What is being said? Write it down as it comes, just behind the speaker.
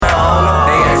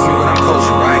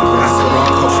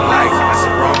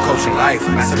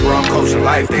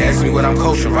life. They ask me what I'm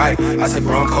coaching, right? I said,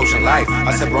 bro, I'm coaching life.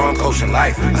 I said, bro, I'm coaching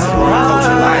life. I said, bro, I'm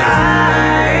coaching life.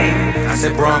 I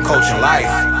said, bro, I'm coaching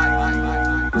life.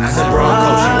 I said, bro, I'm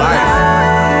coaching life.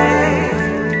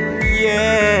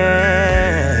 Yeah.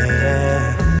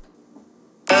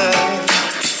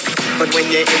 But when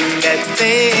you're in that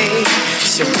thing,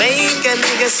 she make a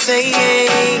nigga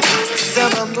sing.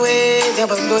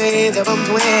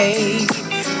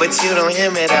 But you don't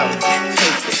hear me though.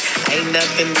 Ain't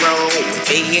nothing wrong with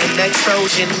being a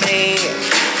Trojan man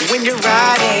when you're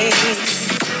riding.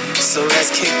 So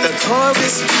let's kick the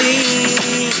chorus,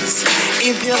 please,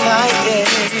 if you like it.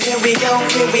 Here we go,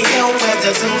 where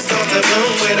the zoom start to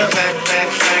boom with a back,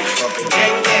 bumping,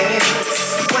 yeah.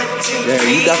 1, 2, 3. Yeah,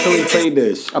 you definitely played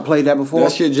this. I played that before.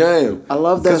 That's your jam. I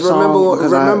love that song.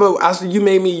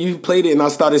 Remember, you played it and I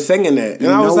started singing that. And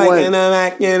I was like,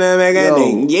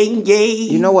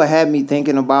 you know what had me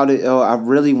thinking about it? I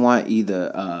really want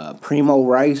either Primo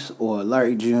Rice or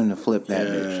Larry June to flip that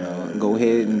bitch. Go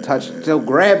ahead and touch it. So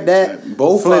grab that.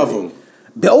 Both of them.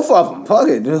 Both of them. Fuck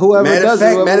it. Whoever does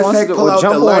it. Matter of fact, pull out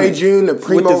the Larry June, the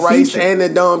Primo Rice, and the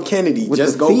Dom Kennedy.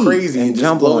 Just go crazy and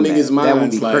just blow niggas' minds. That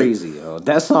would be crazy, yo.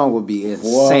 That song would be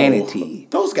insanity.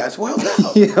 Those guys well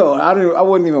out. Yo, I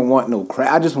wouldn't even want no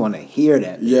crap. I just want to hear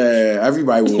that. Yeah,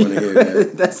 everybody would want to hear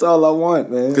that. That's all I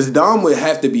want, man. Because Dom would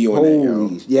have to be on that,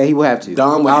 yo. Yeah, he would have to.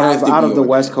 Dom would have to be out of the on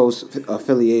West that. Coast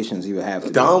affiliations, he would have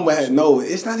to. Dom would have, no,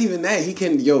 it's not even that.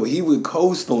 He would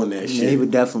coast on that shit. Yeah, he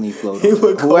would definitely float. He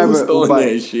would coast on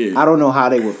that shit. I don't know how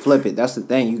they would flip it. That's the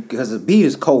thing, because the beat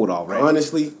is cold already.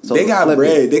 Honestly, so they got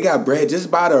bread. They got bread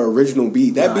just by the original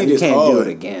beat. That beat is hard. You can't do it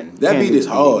again. That beat is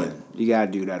hard. You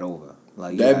gotta do that over.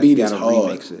 Like that beat is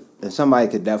hard. Remix it. And somebody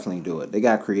could definitely do it. They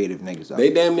got creative niggas out there.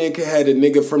 They damn near could have a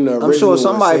nigga from the original. I'm sure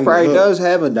somebody probably does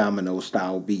have a Domino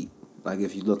style beat. Like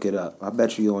if you look it up, I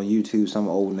bet you on YouTube some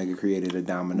old nigga created a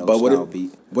Domino style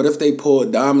beat. What if they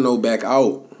pulled Domino back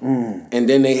out and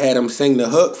then they had him sing the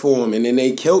hook for him and then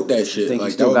they killed that shit? Think like,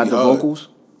 he still got the vocals?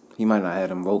 He might not have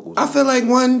them vocals. I feel like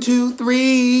 1, 2,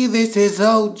 3, this is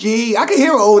OG. I can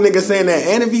hear an old nigga saying that,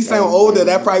 and if he sound older,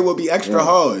 that probably would be extra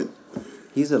hard.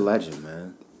 He's a legend,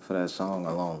 man, for that song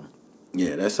alone.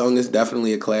 Yeah, that song is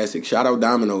definitely a classic. Shout out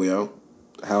Domino, yo.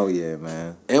 Hell yeah,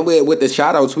 man. And with the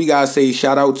shout outs, we gotta say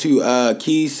shout out to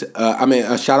Keys.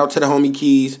 Shout out to the homie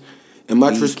Keys. And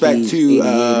much respect to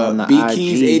B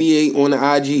Keys 88 on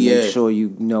the IG. Make sure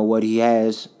you know what he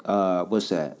has. What's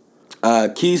that?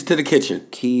 Keys to the Kitchen.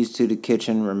 Keys to the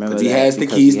Kitchen. Remember that. He has the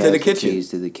keys to the kitchen. Keys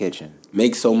to the kitchen.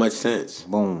 Makes so much sense.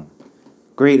 Boom.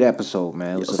 Great episode,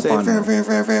 man. It was a fun one. We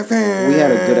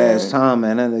had a good ass time,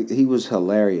 man. And he was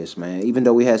hilarious, man. Even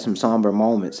though we had some somber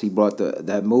moments, he brought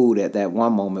that mood at that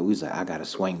one moment. We was like, I gotta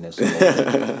swing this.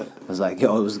 I was like,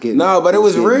 yo, it was getting. No, but it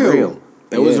was real.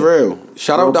 It was real.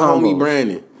 Shout out to homie combos.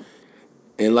 Brandon.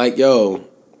 And like, yo.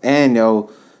 And yo,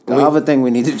 the other thing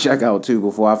we need to check out too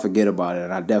before I forget about it,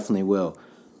 and I definitely will.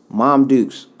 Mom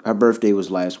Dukes. Her birthday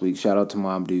was last week. Shout out to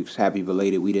Mom Dukes. Happy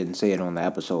belated. We didn't say it on the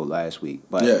episode last week,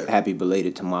 but happy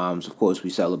belated to Moms. Of course,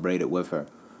 we celebrated with her.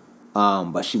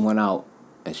 But she went out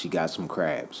and she got some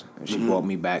crabs, and she brought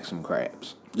me back some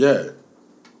crabs. Yeah.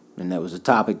 And that was a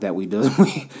topic that we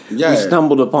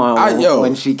stumbled upon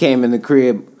when she came in the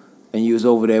crib, and you was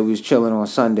over there. We was chilling on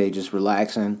Sunday, just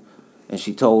relaxing, and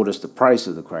she told us the price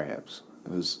of the crabs.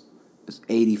 It's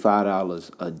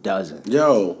 $85 a dozen.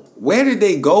 Yo, where did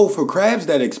they go for crabs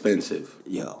that expensive?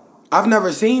 Yo. I've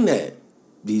never seen that.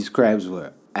 These crabs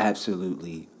were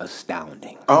absolutely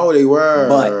astounding. Oh, they were?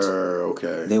 But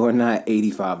okay. They were not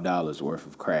 $85 worth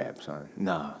of crabs, son.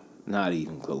 Nah, not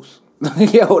even close.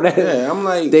 Yo, I'm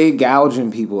like, they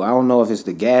gouging people. I don't know if it's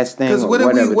the gas thing or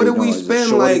whatever. What did we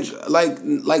spend like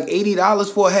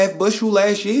 $80 for a half bushel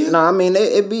last year? No, I mean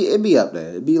it'd be up there.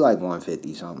 It'd be like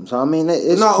 $150 something. So I mean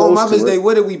it's close on Mother's Day.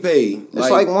 What did we pay?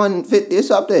 It's like $150. It's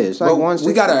up there. It's like $160.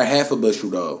 We got a half a bushel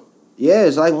though. Yeah,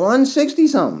 it's like $160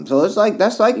 something. So it's like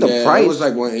that's like the price. It was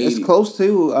like $180. It's close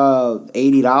to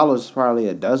 $80 probably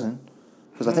a dozen.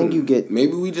 Because I think you get...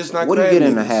 Maybe we just not... What do you get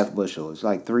in a half bushel? It's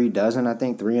like 3 dozen, I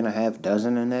think. 3.5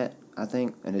 dozen in that, I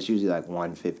think. And it's usually like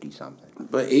 $150 something.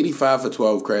 But 85 for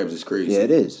 12 crabs is crazy. Yeah,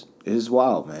 it is. It is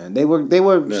wild, man. They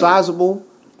were sizable,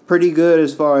 pretty good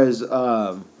as far as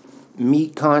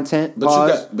meat content.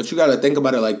 But you got to think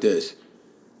about it like this.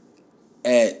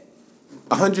 At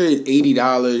 $180, you know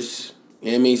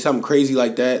what I mean? Something crazy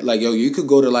like that. Like, yo, you could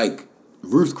go to like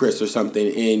Ruth Chris or something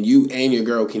and you and your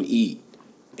girl can eat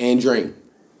and drink.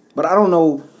 But I don't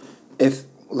know if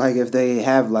they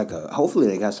have like hopefully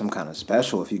they got some kind of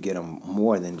special if you get them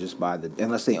more than just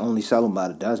unless they only sell them by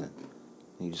the dozen.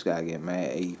 You just gotta get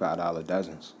mad $85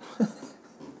 dozens.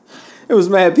 It was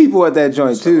mad people at that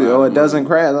joint too. lot Oh, a of dozen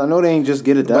crabs. I know they ain't just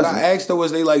get a dozen. But I asked her,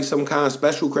 was they like some kind of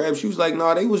special crab? She was like,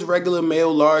 no, they was regular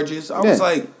male larges. I was Yeah.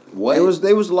 like, what?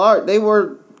 They was large. They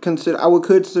were I would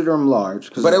consider them large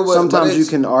because sometimes you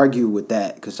can argue with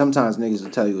that because sometimes niggas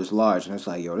will tell you it's large and it's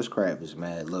like, yo, this crab is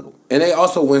mad little. And they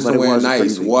also went But it somewhere was a pretty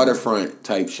nice, big waterfront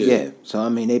type shit. Yeah, so I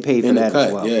mean they paid for In the that cut.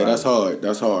 as well. Yeah, probably. that's hard.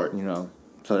 That's hard. You know,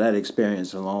 so that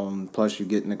experience alone, plus you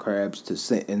getting the crabs to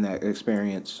sit in that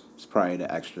experience, it's probably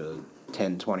the extra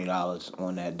 $10, $20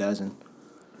 on that dozen.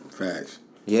 Facts.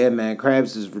 Yeah, man,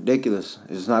 crabs is ridiculous.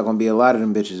 It's not gonna be a lot of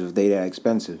them bitches if they that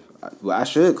expensive. I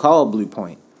should call Blue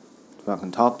Point if I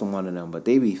can talk to one of them, but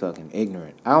they be fucking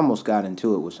ignorant. I almost got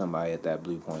into it with somebody at that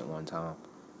Blue Point one time.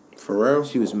 For real?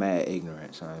 She was mad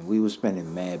ignorant, son. We was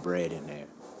spending mad bread in there,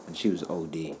 and she was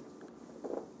OD.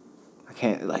 I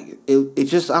can't, like, it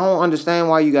just, I don't understand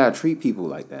why you gotta treat people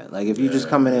like that. Like, if you just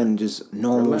coming in and just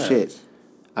normal Relax. shit.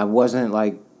 I wasn't,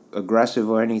 like, aggressive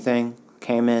or anything.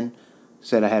 Came in,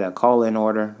 said I had a call-in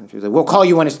order. And she was like, we'll call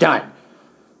you when it's done.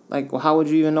 Like, well, how would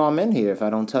you even know I'm in here if I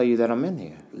don't tell you that I'm in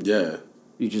here? Yeah.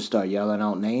 You just start yelling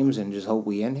out names and just hope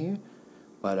we in here?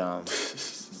 But,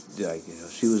 like, you know,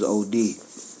 she was OD.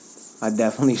 I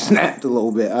definitely snapped a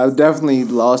little bit. I definitely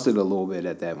lost it a little bit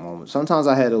at that moment. Sometimes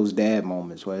I had those dad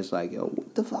moments where it's like, yo,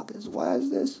 what the fuck why is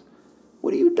this?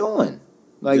 What are you doing?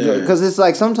 Like, because it's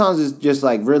like, sometimes it's just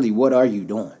like, really, what are you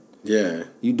doing? Yeah.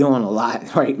 You doing a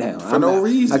lot right now. For no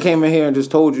reason. I came in here and just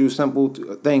told you a simple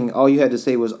thing. All you had to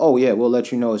say was, oh, yeah, we'll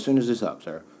let you know as soon as it's up,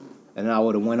 sir. And then I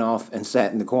would have went off and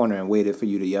sat in the corner and waited for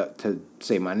you to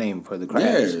say my name for the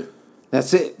crabs. Yeah.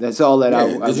 That's it. That's all that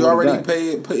I Did you already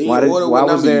put in your order? Why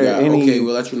What was number you there got? any? Okay,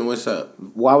 we'll let you know what's up.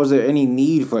 Why was there any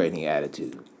need for any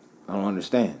attitude? I don't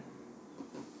understand.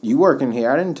 You working here?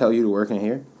 I didn't tell you to work in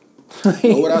here. You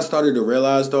know what I started to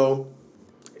realize though?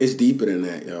 It's deeper than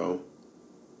that, yo.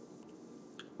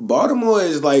 Baltimore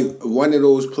is like one of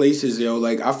those places, yo.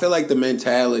 Like I feel like the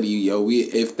mentality, yo.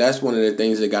 If that's one of the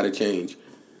things that gotta change.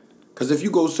 Cause if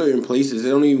you go certain places, it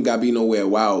don't even gotta be nowhere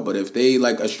wild. But if they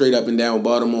like a straight up and down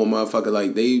Baltimore motherfucker,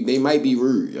 like they might be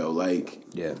rude, yo. Like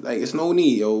Yeah. like it's no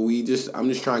need, yo. I'm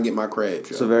just trying to get my crabs,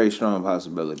 yo. It's a very strong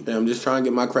possibility. Yeah, I'm just trying to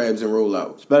get my crabs and roll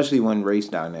out. Especially when race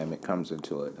dynamic comes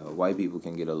into it. White people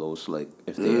can get a little slick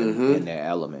if they're in their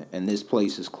element. And this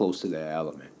place is close to their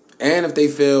element. And if they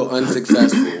feel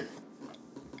unsuccessful,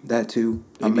 That too.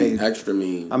 they be extra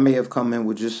mean. I may have come in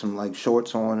with just some like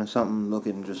shorts on or something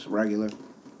looking just regular.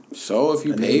 So if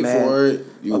you And they paid mad, for it,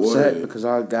 you upset ordered it. because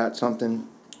I got something.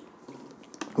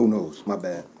 Who knows? My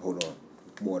bad. Hold on.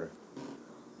 Water.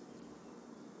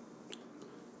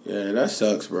 Yeah, that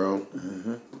sucks, bro.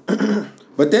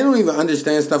 But they don't even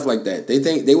understand stuff like that.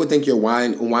 They would think you're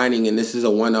whining, and this is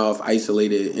a one-off,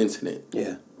 isolated incident.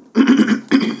 Yeah.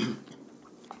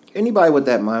 Anybody with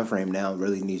that mind frame now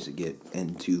really needs to get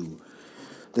into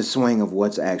the swing of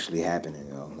what's actually happening,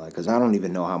 yo. Like, cause I don't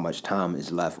even know how much time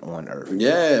is left on Earth.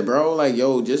 Yeah, bro. Like,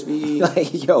 yo, just be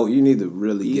Like, yo, you need to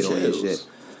really get on this chills. shit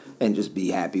and just be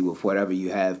happy with whatever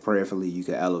you have. Prayerfully, you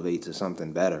can elevate to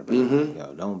something better. But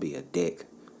yo, don't be a dick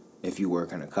if you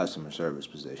work in a customer service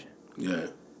position. yeah.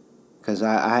 Because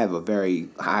I have a very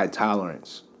high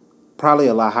tolerance, probably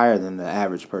a lot higher than the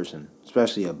average person,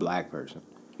 especially a black person.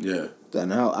 Yeah.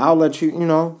 Then I'll let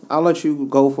you, I'll let you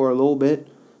go for a little bit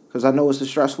because I know it's a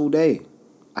stressful day.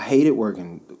 I hated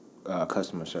working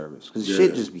customer service because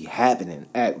shit just be happening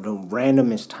at the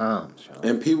randomest times. Yo.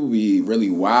 And people be really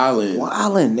wilding.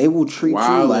 Wildin'. They will treat you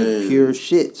like Wildin'. pure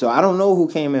shit. So I don't know who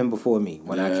came in before me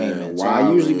when I came in. So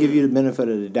I usually wildin'. give you the benefit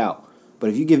of the doubt. But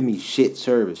if you give me shit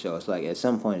service, yo, it's like at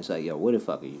some point it's like, yo, what the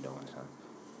fuck are you doing, son?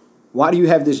 Why do you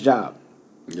have this job?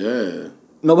 Yeah.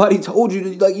 Nobody told you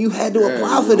to, like, you had to Yeah,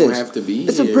 apply you for don't this. have to be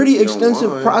It's a here pretty if you don't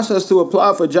extensive want. process to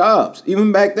apply for jobs,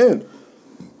 even back then.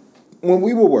 When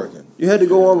we were working, you had to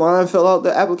go online, fill out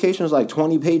the application was like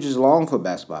 20 pages long for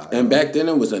Best Buy. And back then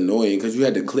it was annoying because you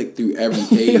had to click through every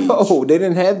page. Yo, they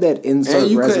didn't have that insert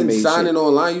And you resume couldn't sign shit. it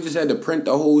online. You just had to print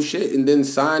the whole shit and then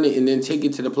sign it and then take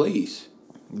it to the place.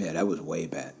 Yeah, that was way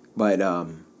back. But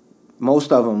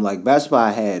most of them, like Best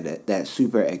Buy had that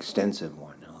super extensive one.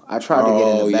 I tried to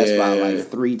get into Best Buy like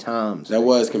 3 times. That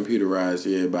was computerized,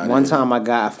 yeah. By One then. time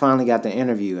I finally got the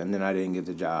interview and then I didn't get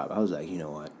the job. I was like, you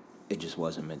know what? It just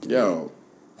wasn't meant to be. Yo.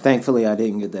 Thankfully, I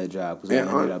didn't get that job because I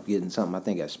Yeah, ended up getting something, I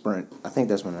think, at Sprint. I think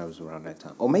that's when I was around that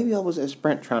time. Or maybe I was at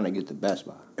Sprint trying to get to Best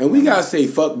Buy. And we gotta say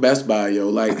fuck Best Buy, yo.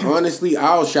 Like, honestly,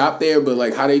 I'll shop there, but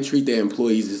like how they treat their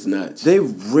employees is nuts. They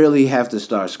really have to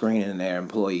start screening their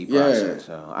employee process.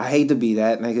 So I hate to be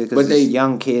that nigga because they- it's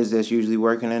young kids that's usually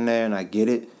working in there, and I get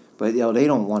it. But, yo, they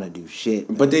don't want to do shit.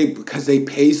 But because they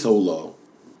pay so low.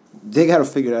 They got to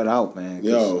figure that out, man.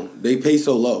 Yo, they pay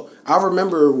so low. I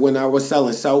remember when I was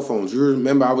selling cell phones. You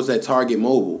remember I was at Target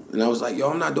Mobile, and I was like,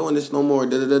 yo, I'm not doing this no more,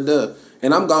 da-da-da-da.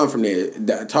 And I'm gone from there.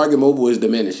 Target Mobile is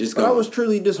diminished. It's gone. I was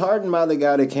truly disheartened by the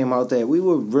guy that came out there. We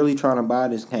were really trying to buy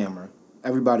this camera.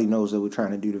 Everybody knows that we're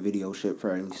trying to do the video shit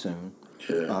fairly soon.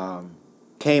 Yeah.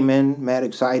 Came in, mad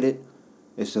excited.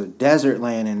 It's a desert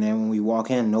land in there. When we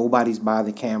walk in, nobody's by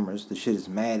the cameras. The shit is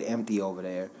mad empty over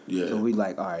there. Yeah. So we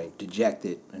like, all right,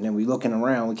 dejected. And then we looking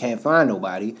around. We can't find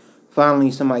nobody.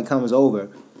 Finally, somebody comes over.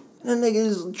 And that nigga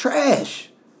is trash.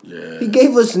 Yeah. He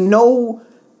gave us no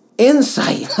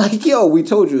insight. Like, yo, we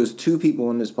told you there's 2 people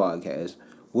on this podcast.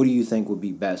 What do you think would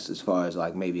be best as far as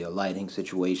like maybe a lighting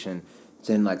situation? It's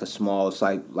in like a small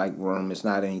site like room. It's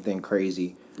not anything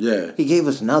crazy. Yeah. He gave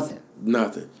us nothing.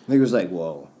 Nothing. Nigga was like,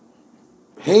 whoa.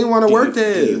 He ain't want to work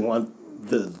there. Do you want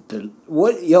the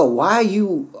what? Yo, why are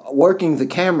you working the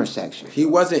camera section? He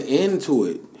wasn't into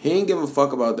it. He ain't give a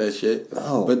fuck about that shit.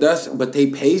 Oh. But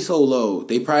they pay so low.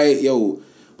 They probably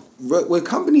what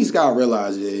companies gotta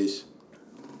realize is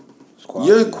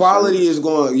your quality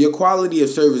of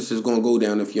service is gonna go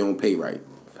down if you don't pay right.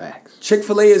 Facts.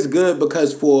 Chick-fil-A is good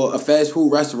because for a fast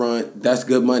food restaurant, that's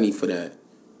good money for that.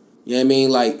 You know what I mean?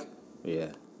 Like, yeah.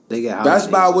 They get Best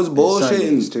Buy was and bullshitting.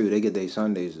 Sundays too. They get their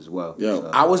Sundays as well. yo,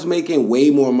 So. I was making way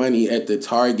more money at the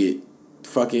Target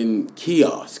fucking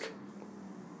kiosk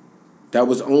that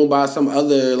was owned by some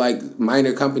other like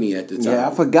minor company at the time. Yeah,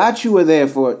 I forgot you were there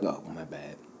for it. Oh, my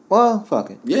bad. Well,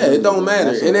 fuck it. Yeah, it don't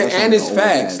matter. And it's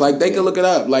facts. Like, they can look it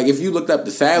up. Like, if you looked up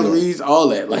the salaries, all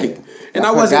that. Like, and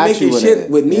I wasn't making shit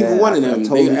with neither one of them.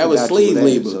 That was slave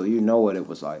labor. So you know what it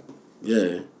was like.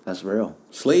 Yeah. That's real.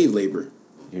 Slave labor.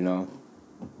 You know?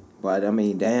 But, I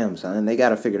mean, damn, son. They got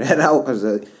to figure that out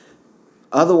because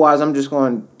otherwise I'm just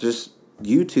going to just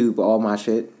YouTube all my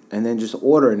shit and then just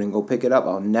order it and go pick it up.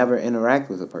 I'll never interact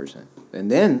with a person. And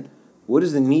then, what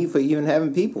is the need for even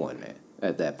having people in there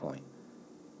at that point?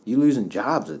 You losing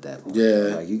jobs at that point.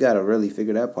 Yeah. Like, you got to really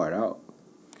figure that part out.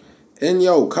 And,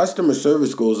 customer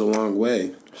service goes a long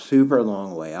way. Super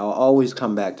long way. I'll always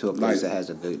come back to a place Like, that has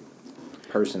a good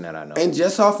person that I know. And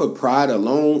just off of pride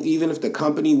alone, even if the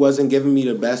company wasn't giving me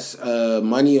the best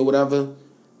money or whatever,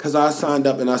 because I signed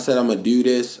up and I said I'm going to do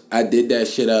this, I did that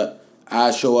shit up,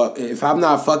 I show up. If I'm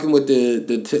not fucking with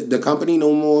the company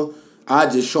no more, I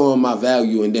just show them my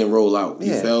value and then roll out.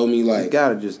 You feel me? Like, you got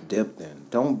to just dip then.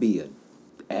 Don't be an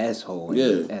asshole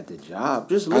at the job.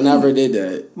 Just leave. I never did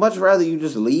that. Much rather you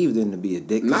just leave than to be a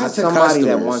dick. Not it's to somebody that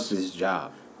customers. wants this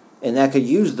job. And that could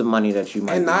use the money that you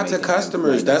might And be not to making.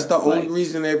 customers. That's the only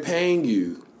reason they're paying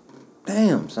you.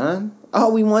 Damn, son.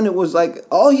 All we wanted was like,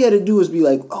 all he had to do was be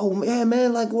like, oh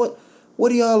man, like what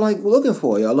are y'all like looking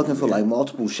for? Y'all looking for like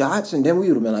multiple shots? And then we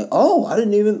would have been like, oh, I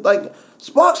didn't even like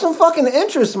spark some fucking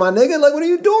interest, my nigga. Like, what are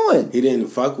you doing? He didn't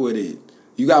fuck with it.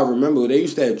 You gotta remember, they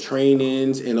used to have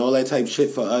trainings and all that type shit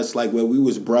for us, like where we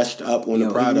was brushed up on the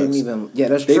products.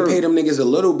 That's they true. pay them niggas a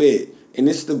little bit. And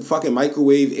it's the fucking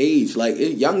microwave age. Like,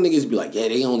 young niggas be like, yeah,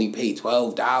 they only pay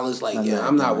 $12. Like,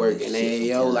 I'm not working there,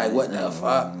 yo. Like, what the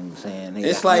fuck?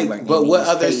 It's like, but what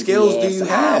other skills do you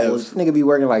have? Nigga be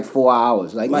working like 4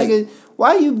 hours. Like, nigga,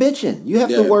 why are you bitching? You have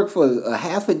to work for a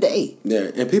half a day. Yeah,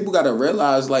 and people gotta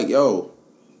realize, like, yo,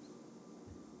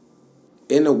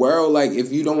 in the world, like,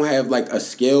 if you don't have like a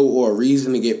skill or a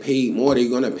reason to get paid more, they're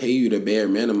gonna pay you the bare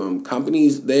minimum.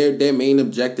 Companies, their main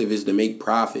objective is to make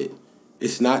profit.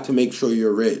 It's not to make sure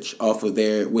you're rich off of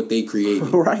what they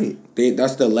created. Right.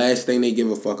 That's the last thing they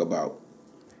give a fuck about.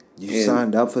 You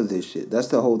signed up for this shit. That's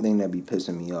the whole thing that be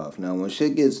pissing me off. Now, when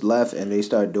shit gets left and they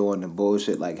start doing the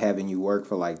bullshit, like having you work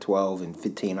for like 12 and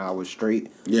 15 hours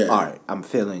straight, all right, I'm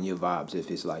feeling your vibes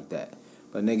if it's like that.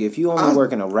 But, nigga, if you only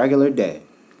working a regular day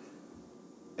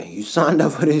and you signed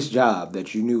up for this job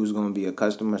that you knew was going to be a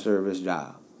customer service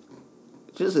job,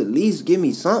 just at least give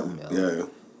me something, yo. Yeah.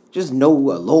 Just know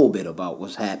a little bit about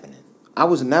what's happening. I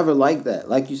was never like that.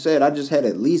 Like you said, I just had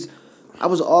I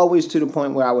was always to the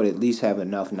point where I would at least have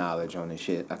enough knowledge on this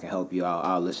shit. I can help you out.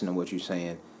 I'll listen to what you're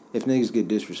saying. If niggas get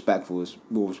disrespectful, it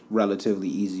was relatively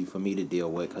easy for me to deal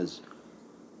with because,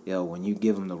 when you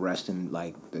give them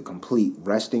the complete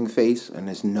resting face and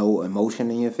there's no emotion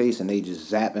in your face and they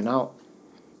just zapping out,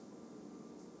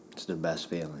 it's the best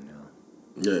feeling, yo.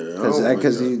 Yeah.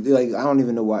 Because I don't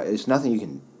even know why. It's nothing you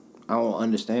can... I don't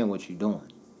understand what you're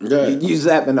doing. Yeah. You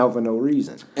zapping out for no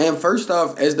reason. And first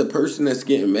off, as the person that's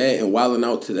getting mad and wilding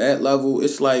out to that level,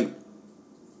 it's like,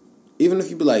 even if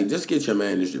you be like, just get your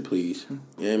manager, please. You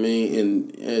know what I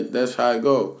mean? And that's how it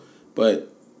go.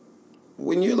 But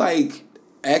when you're like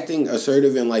acting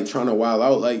assertive and like trying to wild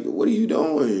out, like, what are you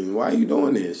doing? Why are you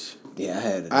doing this? Yeah, I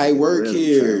had it. I work really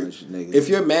here. challenged, nigga. If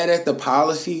you're mad at the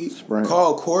policy, Sprint.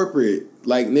 call corporate.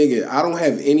 Like, nigga, I don't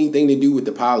have anything to do with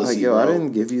the policy, Like, yo, bro. I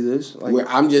didn't give you this. Like, Where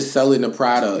I'm just selling the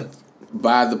product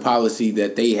by the policy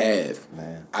that they have.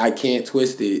 Man. I can't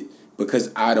twist it because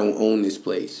I don't own this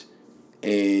place.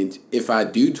 And if I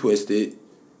do twist it,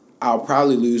 I'll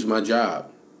probably lose my job.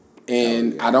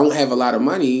 And I don't have a lot of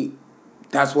money.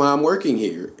 That's why I'm working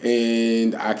here.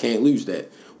 And I can't lose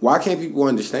that. Why can't people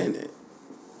understand that?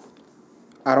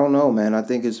 I don't know, man. I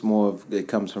think it's more of it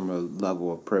comes from a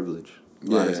level of privilege a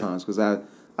lot of Yeah. times because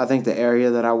I think the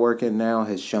area that I work in now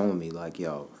has shown me like,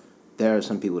 yo, there are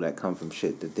some people that come from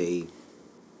shit that they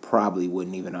probably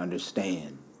wouldn't even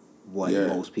understand what Yeah.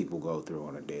 most people go through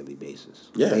on a daily basis.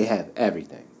 Yeah. They have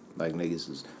everything. Like niggas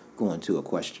is going to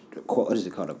what is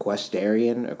it called?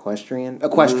 Equestrian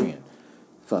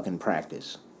fucking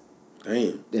practice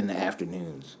Damn. in the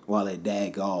afternoons while their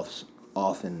dad golfs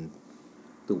off in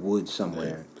the woods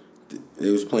somewhere.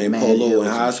 They was playing Mad polo Hills in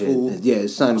and high shit. school. Yeah,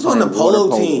 his son was on playing the polo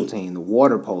water team. The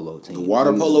water polo team. The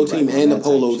water He was, polo like, team on and the that type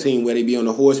polo shit. team where they be on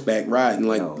the horseback riding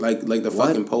like Yo, like the what?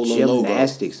 fucking polo logo.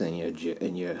 Gymnastics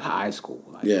in your high school.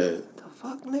 Like, Yeah. the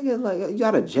fuck, nigga? Like, you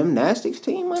got a gymnastics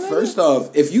team, my nigga? First off,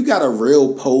 if you got a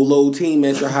real polo team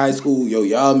at your high school, yo,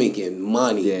 y'all making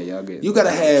money. Yeah, y'all get. You gotta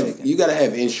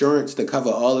have insurance to cover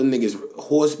all the niggas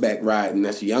horseback riding.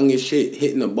 That's young as shit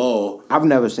hitting the ball. I've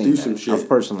never seen do that. some shit. I've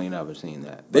personally never seen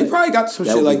that. They But probably got some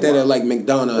that shit would like be that wild. at like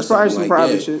McDonald's. There's or probably something some like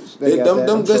private that. shits that got that,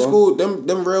 them I'm good sure. school,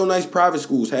 them real nice private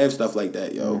schools have stuff like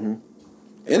that, yo. And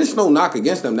it's no knock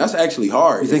against them. That's actually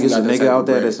hard. You think it's a got that nigga type out of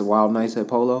there bread. that's a wild nice at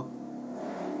polo?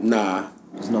 Nah.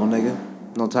 There's no nigga?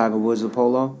 No Tiger Woods at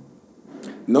polo?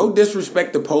 No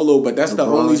disrespect to polo, but that's the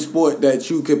LeBron. only sport that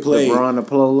you could play. LeBron the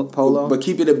polo? But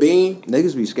keep it a bean.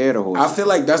 Niggas be scared of horses. I feel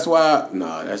like that's why.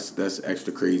 Nah, that's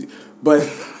extra crazy. But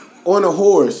on a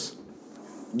horse,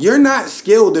 you're not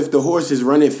skilled if the horse is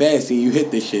running fast and you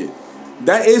hit the shit.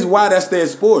 That is why that's their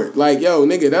sport. Like, yo,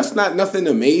 nigga, that's not nothing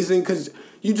amazing because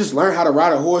you just learn how to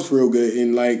ride a horse real good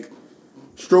and like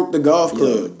stroke the golf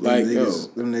club.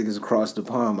 Them niggas across the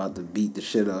pond about to beat the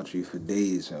shit out you for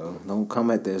days, yo. Don't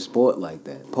come at their sport like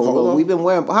that. Polo? We've been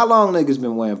wearing. How long niggas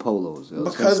been wearing polos? Yo?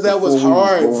 Because Since that was before we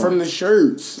hard born. from the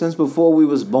shirts. Since before we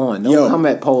was born. Don't Yo, come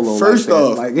at polo. first like that.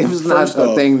 off, like it was first not a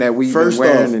off, thing that we've been first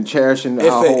wearing off, and cherishing our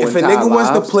If whole a entire nigga wants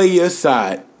lives. to play your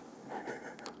side,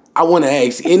 I want to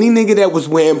ask any nigga that was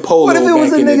wearing polo. What if it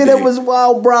was back a in the nigga day. that was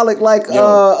wild brolic like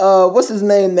what's his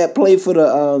name that played for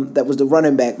the that was the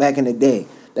running back back in the day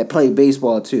that played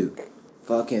baseball too,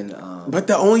 fucking But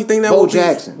the only thing that Bo would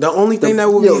Jackson. be the only thing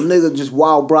that would yo, be nigga just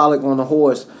wild brolic on the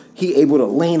horse. He able to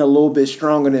lean a little bit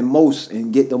stronger than most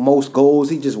and get the most goals.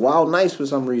 He just wild nice for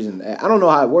some reason. I don't know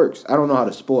how it works. I don't know how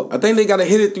the sport I think they gotta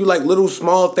hit it through like little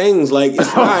small things. Like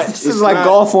it's not. This it's is like not-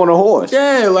 golf on a horse.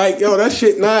 Yeah, like yo, that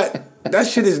shit not. That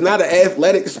shit is not an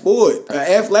athletic sport. An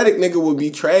athletic nigga would be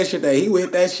trash at that. He would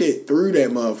hit that shit through that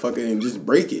motherfucker and just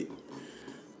break it.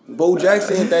 Bo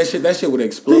Jackson hit that shit. That shit would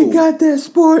explode. They got that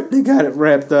sport. They got it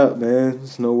wrapped up, man.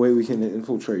 There's no way we can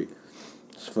infiltrate.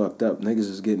 It's fucked up. Niggas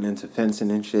is getting into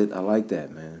fencing and shit. I like that,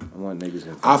 man. I want niggas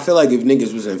in I feel like if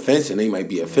niggas was in fencing, they might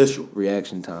be official.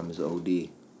 reaction time is OD.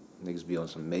 Niggas be on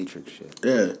some Matrix shit.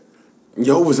 Yeah.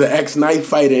 Yo was an ex-knife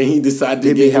fighter and he decided to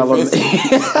They be get hella- in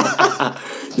fencing.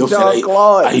 Yo said,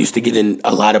 Jean-Claude. I used to get in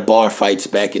a lot of bar fights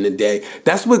back in the day.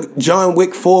 That's what John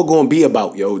Wick 4 gonna be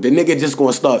about, yo. The nigga just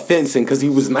gonna start fencing because he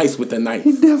was nice with the knife.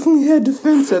 He definitely had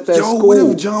defense at that Yo, school. what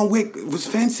if John Wick was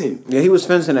fencing? Yeah, he was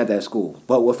fencing at that school,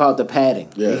 but without the padding.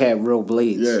 Yeah. He had real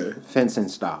blades. Yeah. Fencing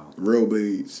style. Real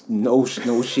blades. No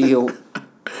shield.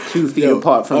 2 feet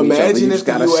apart from each other. Imagine You if just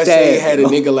the gotta USA stab. had a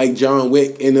nigga like John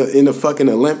Wick in the fucking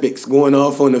Olympics going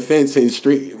off on the fence and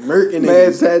street murking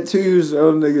Mad niggas. tattoos.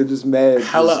 Oh, nigga, just mad.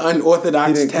 Hella He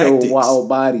unorthodox didn't tactics. kill wild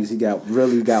bodies. He got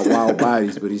wild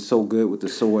bodies, but he's so good with the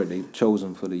sword. They chose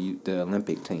him for the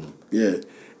Olympic team. Yeah.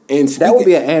 And That would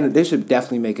be they should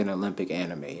definitely make an Olympic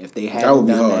anime. If they would haven't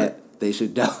be done hard. that, they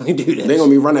should definitely do that. They gonna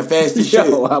be running fast as shit.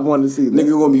 Yo, I want to see that.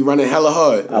 Nigga gonna be running hella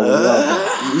hard. I would love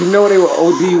that. You know they were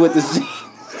OD with the.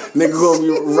 Nigga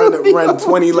gonna be run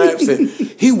 20 laps and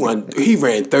he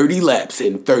ran 30 laps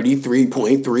in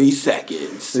 33.3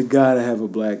 seconds. They gotta have a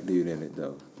black dude in it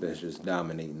though. That's just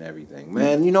dominating everything.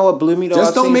 Man, you know what blew me though?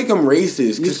 Just don't make them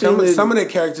racist, You because seen some of their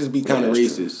characters be kind of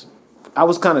that's true. racist. I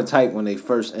was kind of tight when they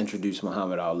first introduced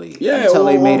Muhammad Ali. Yeah, until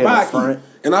they made it a Baki. front.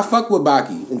 And I fuck with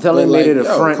Baki. Until they But made it a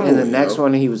yo, front, come and the on, next yo.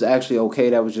 one he was actually okay.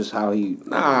 That was just how he.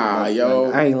 Nah, yo.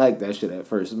 I ain't like that shit at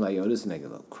first. I'm like, yo, this nigga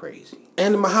look crazy.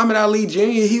 And Muhammad Ali Jr.,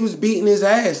 he was beating his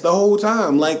ass the whole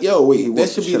time. Like, yo, wait, whooped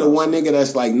this should the be shit the out of one nigga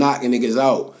that's like knocking niggas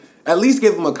out. At least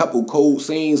give him a couple cold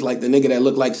scenes, like the nigga that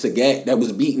looked like Sagat that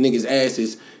was beating niggas'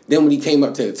 asses. Then when he came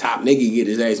up to the top, nigga get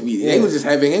his ass beat. Yeah. They was just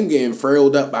having him getting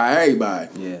frilled up by everybody.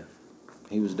 Yeah.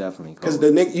 He was definitely cold. Because the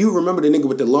nigga, you remember the nigga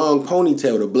with the long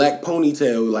ponytail, the black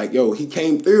ponytail, like, yo, he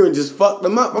came through and just fucked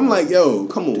him up. I'm like, yo,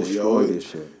 come on, Destroyed yo. this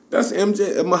shit. That's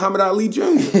Muhammad Ali Jr.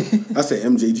 I said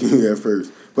MJ Jr. at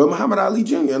first. But Muhammad Ali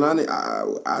Jr. and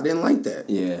I didn't like that.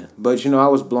 Yeah. But, I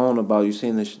was blown about, you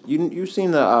seen the, you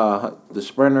seen the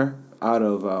sprinter out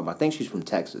of, I think she's from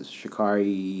Texas,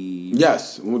 Sha'Carri.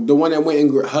 Yes, the one that went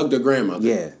and hugged her grandmother.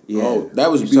 Yeah, yeah. Oh,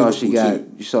 that was you beautiful, saw she got,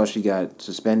 too. You saw she got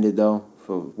suspended, though,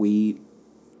 for weed.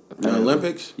 The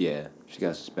Olympics? Yeah, she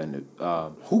got suspended.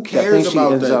 Who cares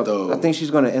about that, though? I think she's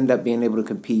going to end up being able to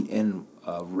compete in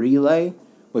a relay,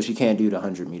 but she can't do the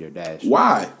 100-meter dash.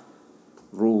 Why?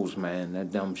 Rules, man.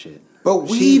 That dumb shit. But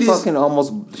she weed is... fucking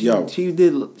almost... Yo.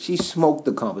 She smoked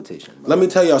the competition. Bro. Let me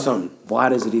tell y'all something. Why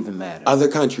does it even matter? Other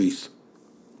countries,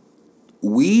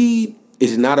 weed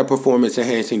is not a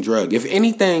performance-enhancing drug. If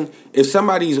anything, if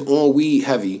somebody's on weed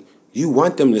heavy, you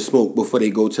want them to smoke before they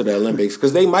go to the Olympics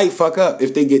because they might fuck up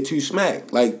if they get too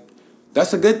smacked. Like,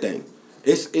 that's a good thing.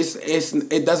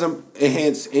 It doesn't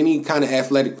enhance any kind of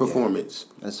athletic performance.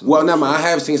 Well, never mind. I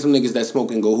have seen some niggas that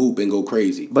smoke and go hoop and go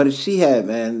crazy. But she had,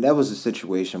 man, that was a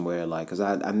situation where, like, because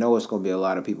I know it's going to be a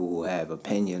lot of people who have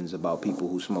opinions about people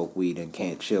who smoke weed and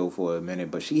can't chill for a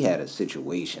minute, but she had a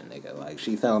situation, nigga. Like,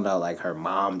 she found out, like, her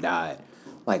mom died,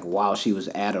 like, while she was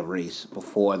at a race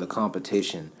before the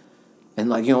competition. And,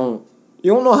 like, you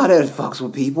don't know how that fucks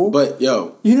with people. But,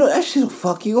 yo. That shit'll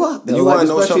fuck you up. You want to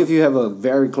know especially if you have a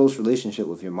very close relationship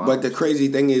with your mom. But the crazy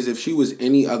thing is, if she was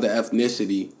any other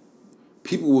ethnicity,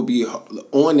 people would be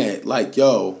on that. Like,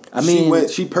 yo, I mean,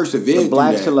 she persevered. The black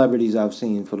through that. celebrities I've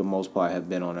seen for the most part have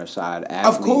been on her side.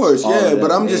 Athletes, of course, all yeah. of them,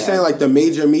 But I'm just saying, like, the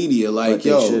major media, like, but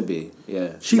yo, they should be.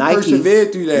 Yeah, she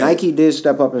persevered through that. Nike did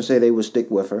step up and say they would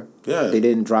stick with her. Yeah, they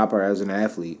didn't drop her as an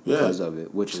athlete because of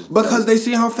it, which is because they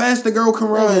see how fast the girl can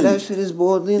run. Yeah, that shit is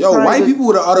boring. Yo, white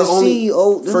people are the only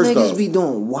CEO. The first niggas off, be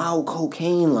doing wild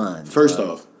cocaine lines. First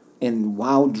off, and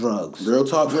wild drugs. Real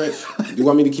talk, Rich. Do you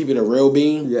want me to keep it a real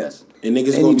bean? Yes. And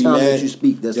niggas gonna be mad. Anytime that you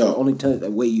speak, that's the only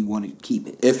way you want to keep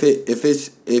it. If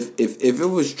it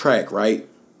was track, right?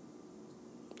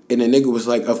 And the nigga was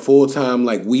like a full-time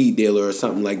like weed dealer or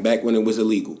something, like back when it was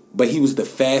illegal. But he was the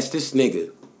fastest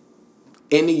nigga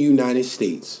in the United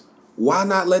States. Why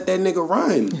not let that nigga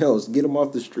run? Yo, get him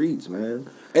off the streets, man.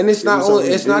 And it's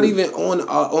not even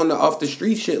on the off the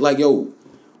street shit. Like, yo,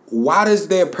 why does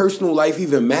their personal life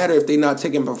even matter if they're not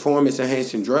taking performance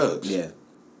enhancing drugs? Yeah.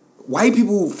 White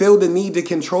people feel the need to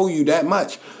control you that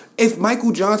much. If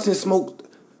Michael Johnson smoked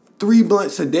 3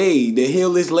 blunts a day to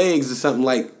heal his legs or something,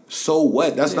 like, so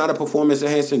what? That's not a performance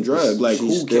enhancing drug. Like,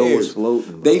 who cares?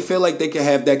 Floating, they feel like they can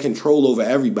have that control over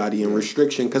everybody and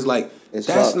restriction because, like,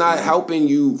 that's not helping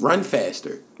you run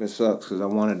faster. It sucks because I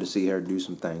wanted to see her do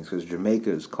some things because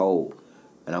Jamaica is cold,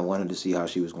 and I wanted to see how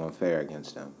she was going to fare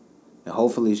against them. And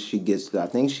hopefully she gets I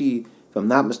think if I'm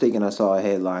not mistaken, I saw a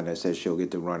headline that says she'll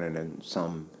get to running in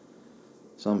some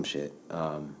shit.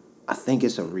 I think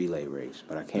it's a relay race,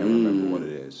 but I can't remember what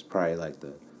it is. Probably like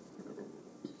the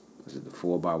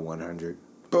 4x100.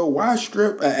 But why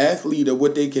strip an athlete of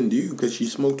what they can do because she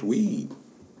smoked weed?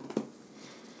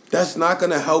 That's not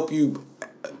going to help you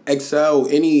excel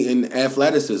any in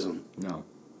athleticism. No.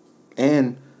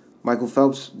 And Michael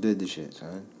Phelps did the shit,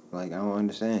 son. Like, I don't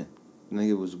understand.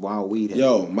 Nigga was wild weed.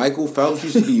 Yo, Michael Phelps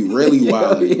used to be really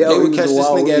wild. They would catch this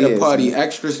nigga at a party,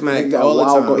 extra smacked all the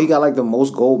time. He got like the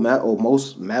most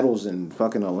most medals in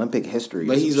fucking Olympic history.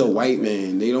 But he's a white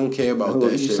man. They don't care about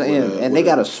that shit. And they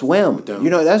gotta swim.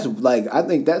 That's like, I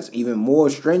think that's even more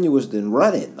strenuous than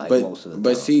running. Like, most of the time.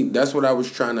 But see, that's what I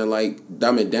was trying to like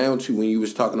dumb it down to when you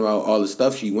was talking about all the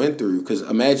stuff she went through. Because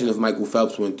imagine if Michael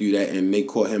Phelps went through that and they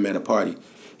caught him at a party.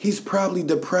 He's probably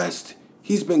depressed.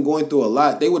 He's been going through a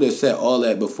lot. They would have said all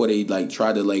that before they like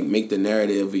try to like make the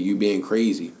narrative of you being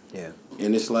crazy. Yeah.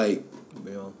 And it's like,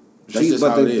 that's just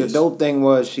how it is. The dope thing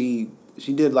was she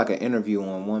did like an interview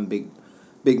on one big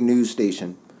news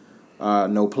station.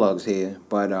 No plugs here,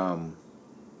 but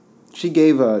she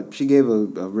gave a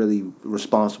really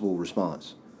responsible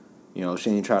response. She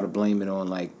didn't try to blame it on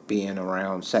like being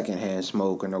around secondhand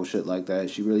smoke or no shit like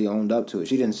that. She really owned up to it.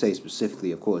 She didn't say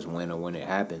specifically, of course, when it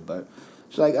happened, but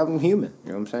it's like, I'm human.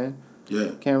 You know what I'm saying?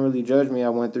 Yeah. Can't really judge me. I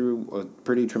went through a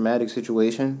pretty traumatic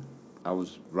situation. I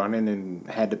was running and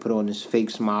had to put on this fake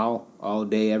smile all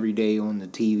day, every day on the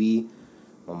TV.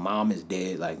 My mom is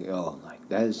dead. Like,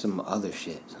 that is some other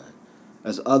shit, son.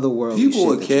 That's otherworldly shit. People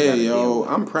would care, yo.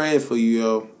 I'm praying for you,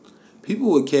 yo.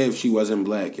 People would care if she wasn't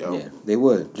black, yo. Yeah, they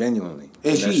would, genuinely.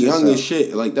 And she young as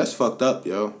shit. Like, that's fucked up,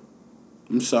 yo.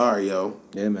 I'm sorry, yo.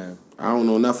 Yeah, man. I don't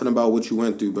know nothing about what you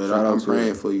went through, but I'm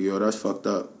praying for you, yo. That's fucked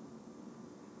up.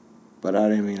 But I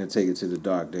didn't mean to take it to the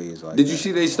dark days like Did you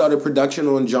see they started production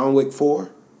on John Wick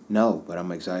 4? No, but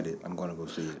I'm excited. I'm going to go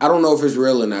see it. I don't know if it's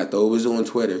real or not, though. It was on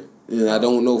Twitter. And I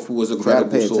don't know if it was a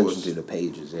credible source. You gotta pay attention to the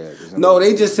pages, yeah. No,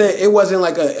 they just said, it wasn't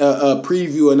like a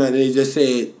preview or nothing. They just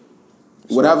said,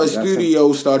 whatever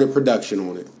studio started production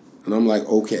on it. And I'm like,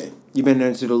 okay. You been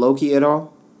into the Loki at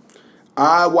all?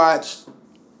 I watched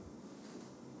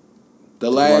the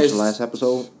last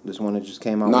episode? This one that just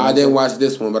came out? No, I didn't watch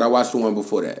this one, but I watched the one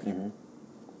before that. Mm-hmm.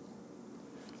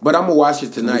 But I'm going to watch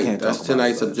it tonight. That's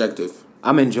tonight's objective.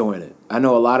 I'm enjoying it. I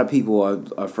know a lot of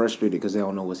people are frustrated because they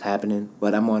don't know what's happening,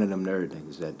 but I'm one of them nerd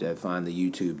niggas that find the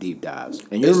YouTube deep dives.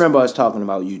 And you remember us talking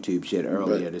about YouTube shit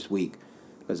earlier this week.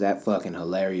 Because that fucking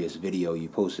hilarious video you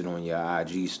posted on your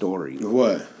IG story.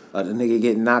 What? The nigga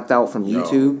getting knocked out from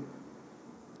YouTube.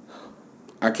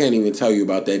 I can't even tell you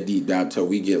about that deep dive till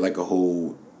we get like a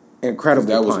whole... Incredible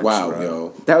punch, That was wild, bro. yo.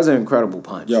 That was an incredible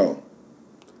punch. Yo.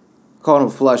 Caught him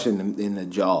flush in the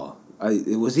jaw.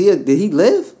 Did he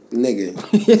live?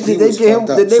 Nigga.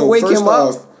 Did they wake him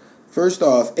up? First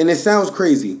off, and it sounds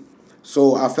crazy.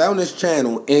 So I found this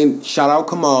channel, and shout out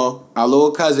Kamal, our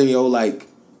little cousin, yo, like,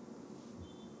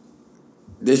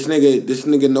 this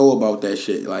nigga know about that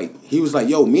shit. Like, he was like,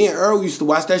 yo, me and Earl used to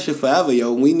watch that shit forever,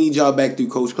 yo. We need y'all back through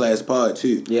Coach Class Pod,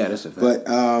 too. Yeah, that's a fact.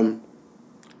 But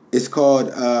it's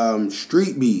called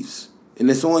Street Beefs, and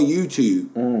it's on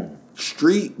YouTube.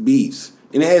 Street Beefs.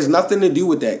 And it has nothing to do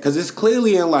with that, because it's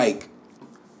clearly in, like,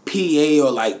 PA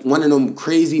or, like, one of them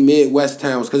crazy Midwest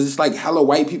towns, because it's, like, hella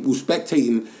white people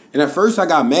spectating. And at first I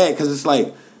got mad, because it's,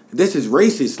 like, this is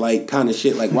racist, like, kind of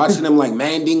shit. Like, watching them, like,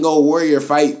 Mandingo warrior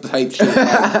fight type shit.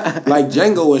 Like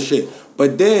Django and shit.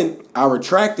 But then I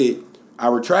retracted,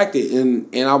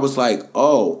 and I was like,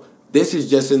 oh, this is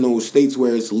just in those states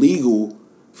where it's legal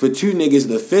for two niggas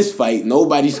to fist fight.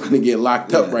 Nobody's going to get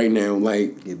locked up right now.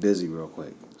 Like, get busy real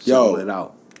quick. Yo, it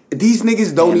out. These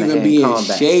niggas don't even be in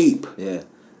shape. Yeah.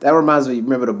 That reminds me,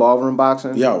 remember the ballroom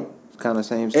boxing? Yo. Kind of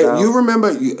same style. You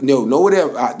remember, know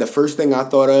what the first thing I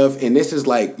thought of, and this is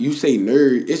like, you say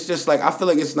nerd, it's just like, I feel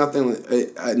like it's nothing,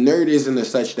 a nerd isn't a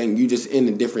such thing, you just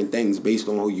into different things based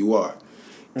on who you are.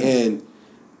 And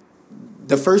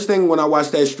the first thing when I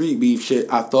watched that Street Beef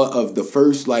shit, I thought of the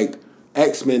first, like,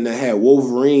 X-Men that had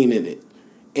Wolverine in it.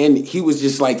 And he was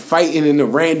just, like, fighting in a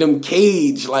random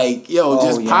cage, like,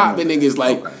 just popping niggas,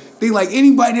 like, they like,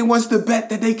 anybody that wants to bet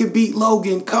that they could beat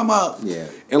Logan, come up. Yeah.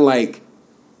 And, like,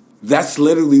 that's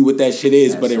literally what that shit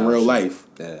is, but in real life.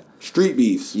 Yeah. Street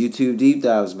beefs. YouTube deep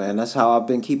dives, man. That's how I've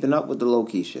been keeping up with the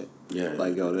low-key shit. Yeah.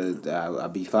 Like, I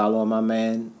be following my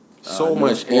man. So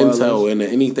much intel into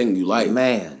anything you like.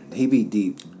 Man, he be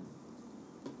deep.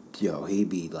 Yo, he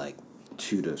be, like,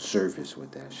 to the surface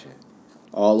with that shit.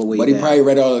 All the way But down. he probably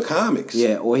read all the comics.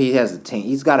 Yeah, or he has a team.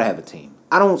 He's got to have a team.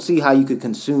 I don't see how you could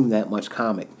consume that much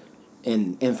comic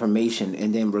and information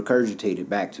and then regurgitate it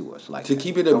back to us. Like, to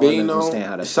keep it a bean, though,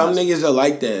 some niggas are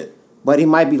like that. But he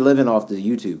might be living off the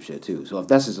YouTube shit, too. So if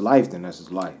that's his life, then that's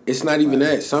his life. It's not even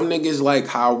that. Some niggas like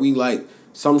how we like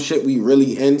some shit we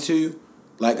really into.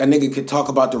 Like, a nigga could talk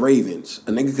about the Ravens.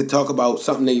 A nigga could talk about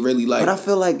something they really like. But I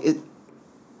feel like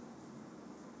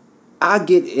I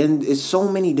get in. It's so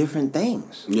many different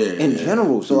things. In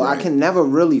general, so I can never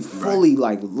really fully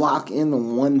like lock in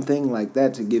on one thing like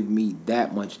that to give me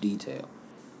that much detail.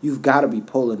 You've got to be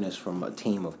pulling this from a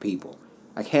team of people.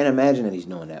 I can't imagine that he's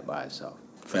doing that by himself.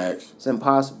 Facts. It's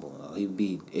impossible. He'd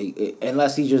be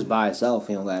unless he's just by himself.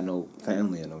 He don't got no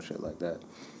family or no shit like that.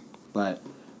 But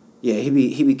yeah, he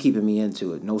be keeping me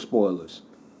into it. No spoilers.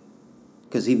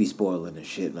 Cause he be spoiling the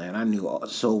shit, man. I knew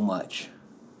so much.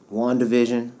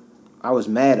 WandaVision. I was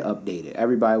mad updated.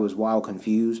 Everybody was wild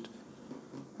confused.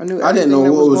 I didn't know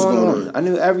what was going on. I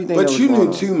knew everything. But you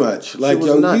knew too much. Like,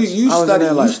 yo, you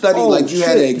studied like you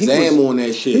had an exam on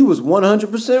that shit. He was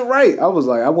 100% right. I was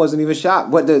like, I wasn't even shocked.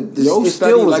 But it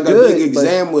still was like good. A big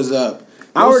exam was up.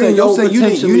 I already know you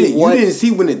didn't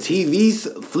see when the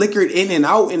TVs flickered in and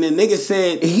out, and the nigga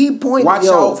said, watch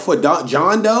out for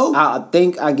John Doe. I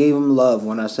think I gave him love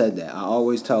when I said that. I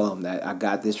always tell him that I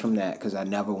got this from that because I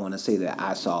never want to say that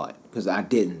I saw it because I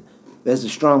didn't. There's a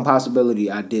strong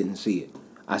possibility I didn't see it.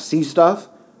 I see stuff,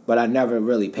 but I never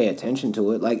really pay attention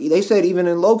to it. Like they said, even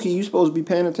in Loki, you supposed to be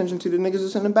paying attention to the niggas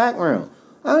that's in the background.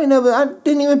 I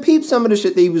didn't even peep some of the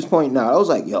shit that he was pointing out. I was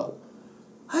like, yo,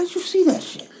 how did you see that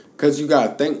shit? Because you got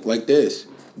to think like this.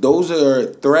 Those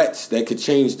are threats that could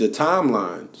change the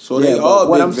timeline. So they all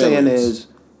what big I'm villains. saying is,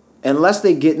 unless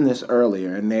they getting this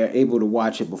earlier and they're able to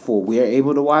watch it before we're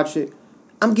able to watch it,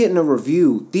 I'm getting a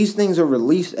review. These things are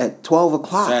released at 12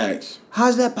 o'clock. Facts.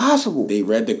 How's that possible? They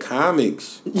read the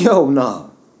comics. Yo, nah.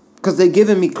 Because they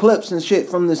giving me clips and shit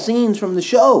from the scenes from the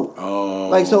show. Oh.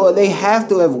 Like, so they have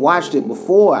to have watched it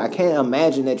before. I can't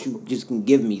imagine that you just can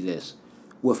give me this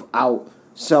without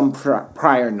some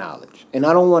prior knowledge. And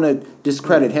I don't want to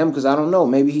discredit him because I don't know.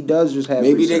 Maybe he does just have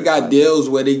Maybe they got deals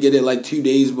where they get it like 2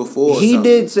 days before. He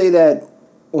did say that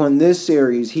on this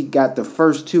series, he got the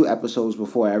first 2 episodes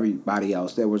before everybody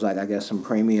else. There was, like, I guess some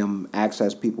premium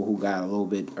access people who got a little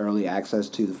bit early access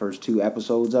to the first 2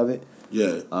 episodes of it.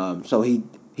 Yeah. So he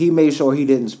made sure he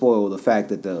didn't spoil the fact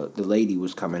that the lady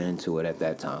was coming into it at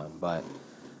that time. But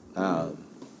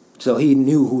so he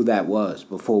knew who that was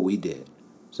before we did.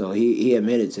 So he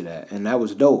admitted to that, and that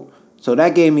was dope. So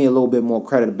that gave me a little bit more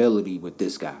credibility with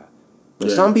this guy. But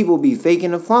some people be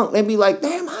faking the funk. They be like,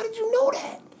 damn, how did you know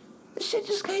that? This shit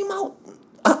just came out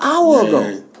an hour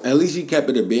ago. At least he kept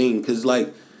it a bean, because,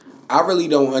 like, I really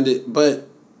don't but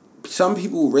some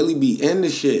people really be into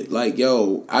shit. Like,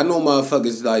 yo, I know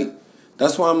motherfuckers, like,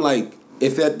 that's why I'm like,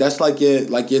 if that's like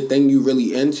your thing you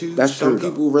really into. That's some true,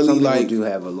 people really some like people do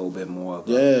have a little bit more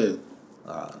of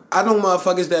I know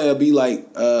motherfuckers that'll be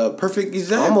like perfect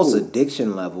example. almost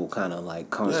addiction level kind of like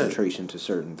concentration to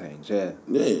certain things. Yeah.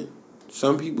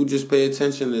 Some people just pay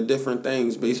attention to different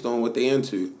things based on what they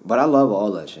into. But I love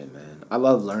all that shit, man. I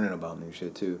love learning about new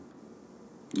shit too.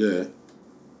 Yeah.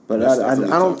 But I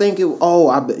don't think it. Oh,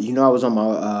 I was on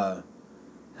my.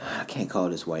 I can't call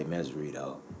this white misery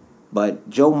though, but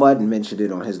Joe Budden mentioned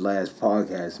it on his last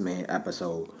podcast,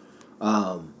 episode.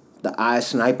 The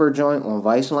iSniper joint on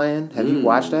Viceland. Have you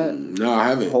watched that? No, I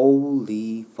haven't.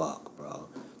 Holy fuck, bro!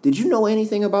 Did you know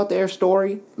anything about their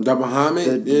story? The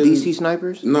Muhammad, the DC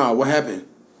snipers. No, what happened?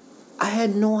 I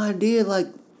had no idea. Like,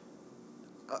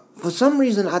 for some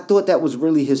reason, I thought that was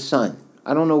really his son.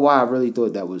 I don't know why I really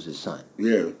thought that was his son.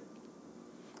 Yeah.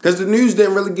 Because the news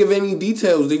didn't really give any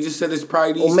details. They just said it's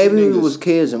probably these Or maybe niggas. we was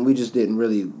kids and we just didn't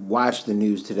really watch the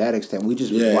news to that extent. We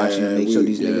just was watching to make sure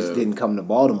these niggas didn't come to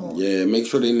Baltimore. Yeah, make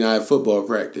sure they not have football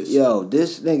practice. Yo,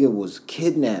 this nigga was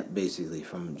kidnapped basically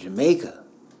from Jamaica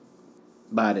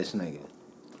by this nigga.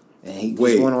 And he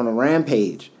just went on a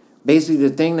rampage. Basically, the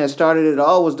thing that started it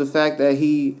all was the fact that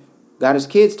he got his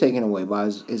kids taken away by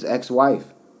his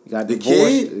ex-wife. He got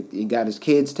divorced. He got his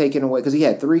kids taken away because he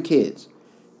had 3 kids.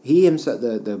 He himself,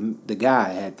 the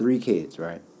guy had 3 kids,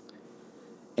 right?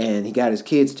 And he got his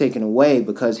kids taken away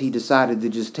because he decided to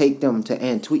just take them to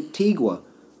Antigua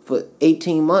for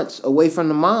 18 months away from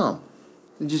the mom.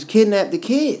 He just kidnapped the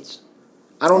kids.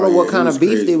 I don't know what kind of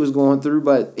beef they was going through,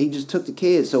 but he just took the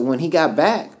kids. So when he got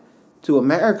back to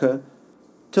America,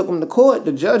 took them to court,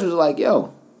 the judge was like,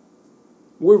 yo,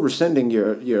 we're rescinding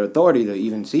your authority to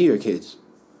even see your kids.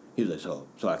 He was like,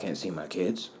 so I can't see my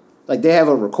kids? Like, they have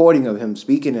a recording of him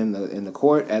speaking in the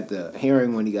court at the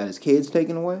hearing when he got his kids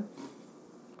taken away.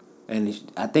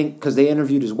 And I think, because they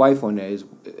interviewed his wife on there,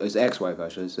 his ex-wife, I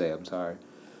should say, I'm sorry.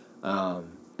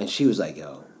 And she was like,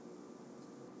 yo,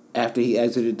 after he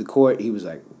exited the court, he was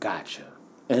like, gotcha.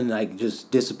 And, like,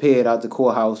 just disappeared out the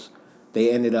courthouse.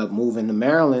 They ended up moving to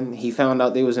Maryland. He found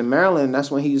out they was in Maryland, and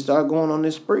that's when he started going on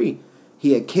this spree.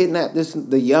 He had kidnapped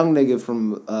the young nigga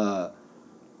from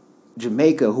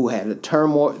Jamaica who had a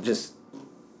just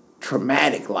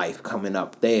traumatic life coming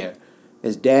up there.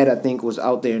 His dad, I think, was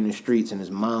out there in the streets, and his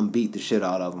mom beat the shit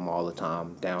out of him all the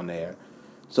time down there.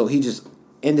 So he just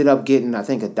ended up getting, I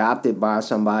think, adopted by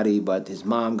somebody, but his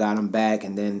mom got him back,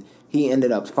 and then he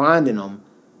ended up finding him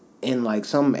in, like,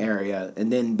 some area,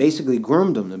 and then basically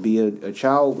groomed him to be a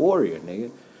child warrior,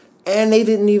 nigga. And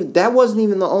that wasn't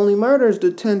even the only murders,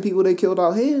 the 10 people they killed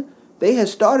out here. They had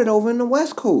started over in the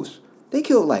West Coast. They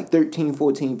killed like 13,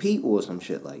 14 people or some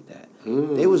shit like that.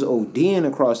 They was ODing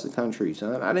across the country,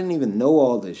 son. I didn't even know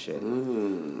all this shit.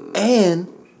 And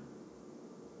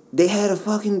they had a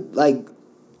fucking, like,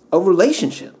 a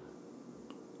relationship.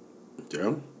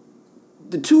 Yeah.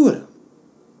 The 2 of them.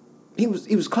 He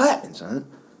was clapping, son.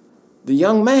 The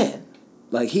young man.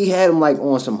 Like, he had him, like,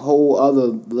 on some whole other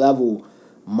level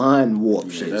mind warp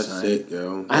shit, that's son. sick,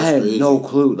 yo. I had no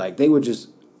clue. Like, they were just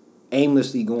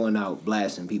aimlessly going out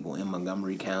blasting people in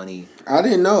Montgomery County. I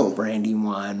didn't know.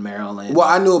 Brandywine, Maryland. Well,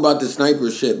 I knew about the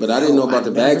sniper shit, but I didn't know about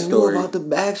the backstory. I knew about the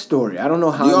backstory. I don't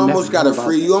know how. You almost got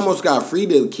free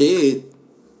the kid.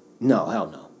 No, hell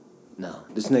no. No.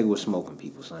 This nigga was smoking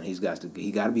people, son. He got to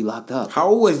be locked up. How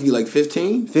old was he? Like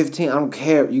 15? 15. I don't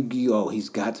care. He's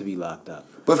got to be locked up.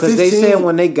 But because they said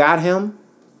when they got him,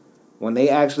 when they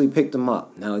actually picked him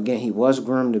up. Now again, he was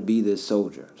groomed to be this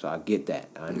soldier, so I get that.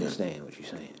 I understand what you're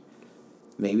saying.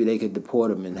 maybe they could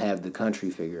deport him and have the country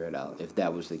figure it out if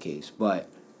that was the case. But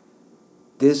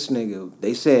this nigga,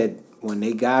 they said when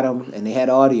they got him and they had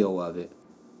audio of it,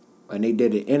 and they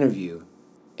did an interview,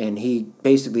 and he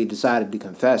basically decided to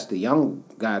confess. The young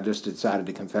guy just decided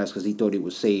to confess because he thought he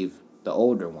would save the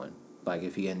older one. Like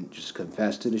if he hadn't just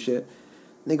confessed to the shit,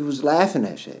 nigga was laughing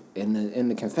at shit in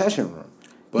the confession room.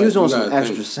 But he was on you some gotta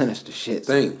extra think- sinister shit.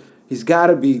 Think. He's got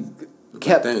to be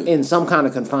kept Think. in some kind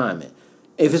of confinement.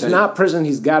 If it's Think. not prison,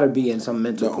 he's got to be in some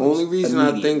mental. The place only reason I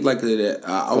immediately. think like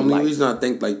that, reason I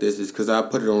think like this is because I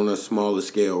put it on a smaller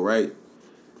scale, right?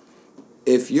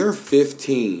 If you're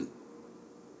 15,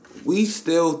 we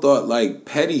still thought like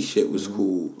petty shit was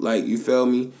cool. Like, you feel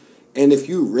me? And if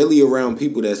you really around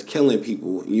people that's killing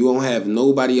people, you don't have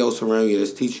nobody else around you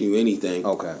that's teaching you anything.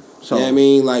 Okay, So you know what I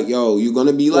mean, like, yo, you're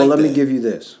gonna be like. Well, let that. me give you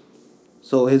this.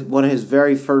 So one of his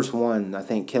very first I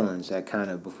think, killings that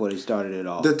kind of before they started it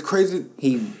off. The crazy.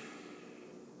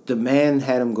 The man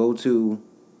had him go to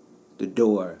the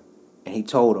door, and he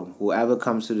told him, whoever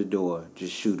comes to the door,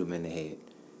 just shoot him in the head.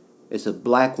 It's a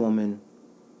black woman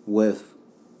with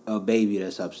a baby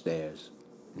that's upstairs.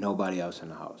 Nobody else in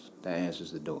the house. That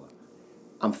answers the door.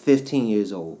 I'm 15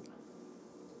 years old.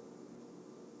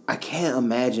 I can't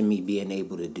imagine me being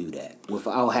able to do that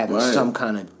without having Right. some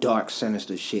kind of dark,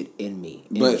 sinister shit in me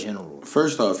in But general.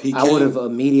 first off, I would have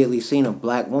immediately seen a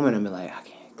black woman and been like, I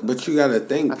can't cook. But you gotta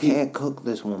think. I can't cook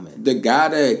this woman. The guy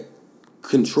that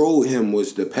controlled him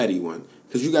was the petty one.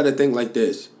 Because you gotta think like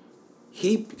this.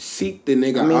 He seeked the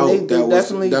nigga out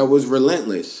that was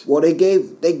relentless. Well, they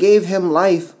gave him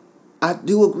life. I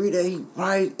do agree that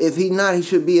he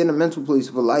should be in a mental place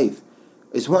for life.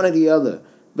 It's one or the other.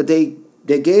 But they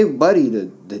gave Buddy the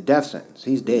death sentence.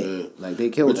 He's dead. Yeah. Like, they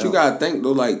killed him. But you gotta think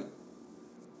though, like,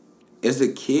 as a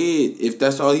kid, if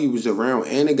that's all he was around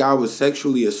and the guy was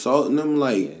sexually assaulting him,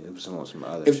 like, it was on some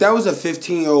other if shit. that was a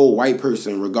 15-year-old white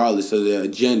person, regardless of their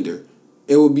gender,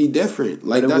 it would be different.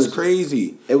 Like, that's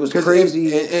crazy. It was 'Cause crazy.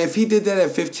 And if he did that at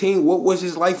 15, what was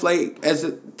his life like as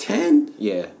a 10?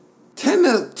 Yeah. 10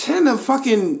 to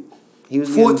fucking He was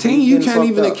 14, you can't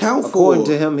even account for. According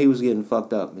to him, he was getting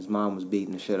fucked up. His mom was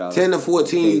beating the shit out of him. 10 to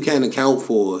 14, you can't account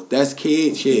for. That's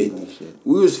kid shit. Baby shit.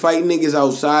 We was fighting niggas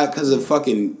outside because of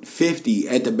fucking 50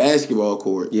 at the basketball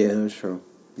court. Yeah, that's true.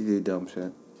 He did dumb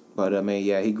shit. But, I mean,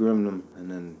 yeah, he groomed them. And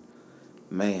then,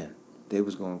 man, they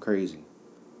was going crazy.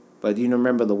 But you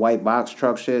remember the white box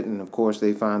truck shit? And, of course,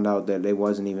 they found out that they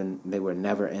were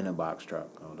never in a box truck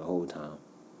the whole time.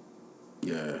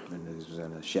 Yeah. And this was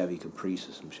in a Chevy Caprice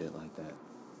or some shit like that.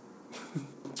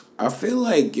 I feel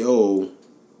like, yo,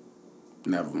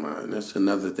 never mind. That's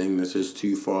another thing that's just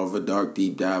too far of a dark,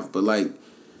 deep dive. But, like,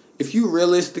 if you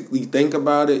realistically think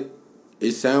about it,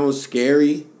 it sounds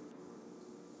scary.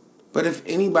 But if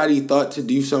anybody thought to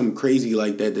do something crazy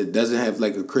like that doesn't have,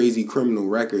 like, a crazy criminal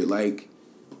record, like,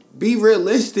 be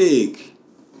realistic.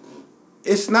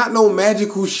 It's not no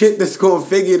magical shit that's gonna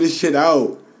figure this shit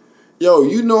out. Yo,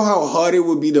 you know how hard it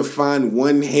would be to find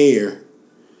one hair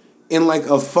in, like,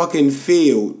 a fucking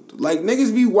field. Like,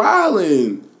 niggas be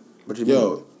wildin'. What you Yo,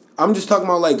 mean? I'm just talking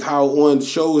about, like, how on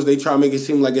shows they try to make it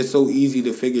seem like it's so easy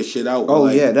to figure shit out. Oh,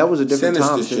 like, yeah, that was a different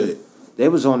sinister time, shit. too. They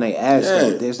was on their ass.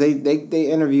 Yeah. They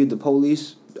interviewed the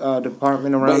police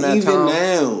department around But that even time.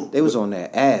 now, They was on their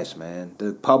ass, man.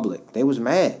 The public. They was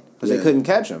mad because Yeah. they couldn't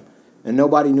catch him. And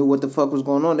nobody knew what the fuck was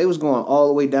going on. They was going all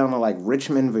the way down to, like,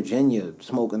 Richmond, Virginia,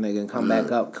 smoke a nigga and come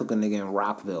back up, cook a nigga in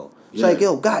Rockville. It's Yeah. like,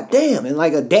 yo, goddamn, in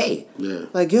like a day. Yeah.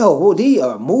 Like, yo, well, they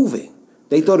are moving.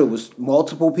 They thought it was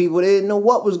multiple people. They didn't know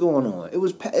what was going on. It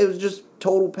was just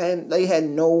total panic. They had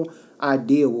no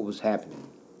idea what was happening.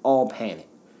 All panic.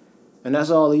 And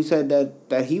that's all he said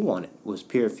that he wanted was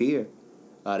pure fear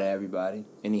out of everybody.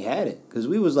 And he had it. Because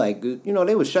we was like, you know,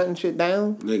 they was shutting shit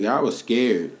down. nigga, I was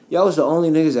scared. Y'all was the only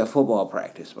niggas at football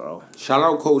practice, bro. Shout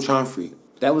out Coach Humphrey.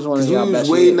 That was one of Because we y'all was best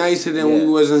way years. nicer than Yeah.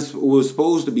 we was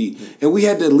supposed to be. And we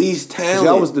had the least 'Cause talent.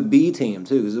 y'all was the B team,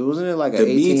 too. Because wasn't it like the an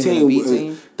B A team and a team. B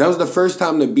team? That was the first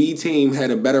time the B team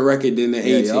had a better record than the A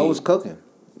Yeah, team. y'all was cooking.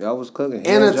 Y'all was cooking. He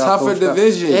And had a y'all tougher coached up.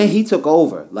 division. And he took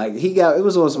over. Like, it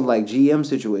was on some, like, GM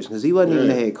situation. Because he wasn't even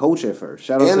the head coach at first.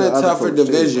 Shout out And to a the other tougher coach, too.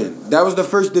 division. That was the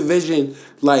first division.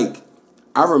 Like,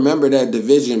 I remember that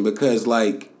division because,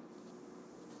 like,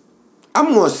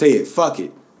 I'm gonna say it. Fuck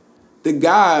it. The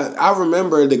guy, I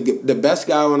remember the best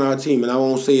guy on our team, and I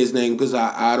won't say his name because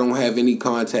I don't have any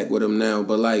contact with him now.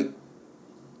 But, like,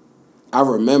 I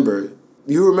remember.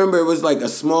 You remember it was like a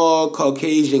small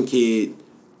Caucasian kid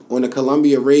on the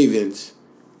Columbia Ravens,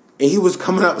 and he was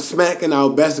coming up smacking our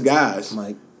best guys.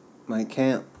 Mike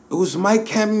Camp. It was Mike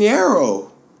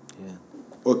Campanero. Yeah.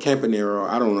 Or Campanero,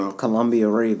 I don't know. Columbia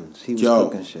Ravens. He was Yo.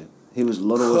 cooking shit. He was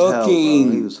little as hell, bro.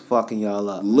 He was fucking y'all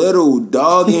up. Little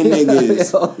dogging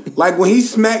niggas. Like when he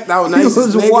smacked out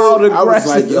nicest nigga, wild I was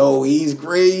like, yo, he's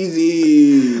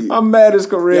crazy. I'm mad his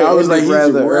career. Yeah, I was like, he's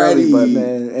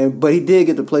ready. But he did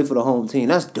get to play for the home team.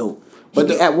 That's dope. But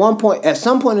at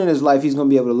some point in his life, he's gonna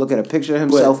be able to look at a picture of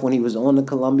himself when he was on the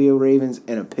Columbia Ravens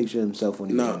and a picture of himself when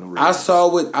he was on the Ravens.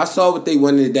 I saw what they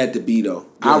wanted that to be though.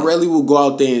 Yeah. I really will go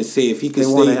out there and say if he could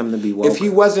wanted him to be Welker. If he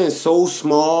wasn't so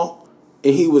small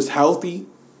and he was healthy,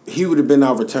 he would have been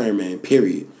our return man.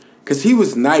 Period. Because he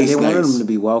was nice. They wanted him to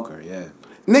be Welker. Yeah.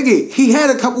 Nigga, he had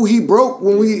a couple he broke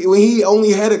when he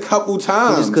only had a couple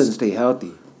times. He just couldn't stay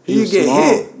healthy. He get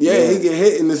hit. Yeah, he get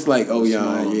hit and it's like, oh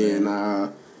yeah, nah.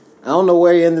 I don't know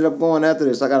where he ended up going after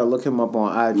this. I gotta look him up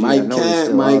on IG. Mike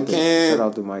Camp. Shout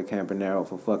out to Mike Campanaro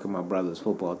for fucking my brother's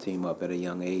football team up at a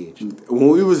young age. When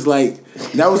we was like,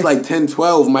 that was like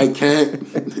 10-12, Mike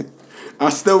Camp. I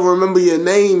still remember your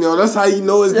name, yo. That's how you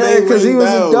know his name. Yeah, because he was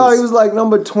a dog. He was like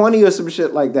number 20 or some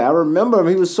shit like that. I remember him.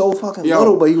 He was so fucking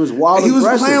little, but he was wild. He was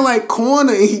playing like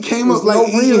corner, and he came up like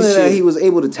no reason that he was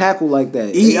able to tackle like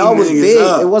that. Y'all was big.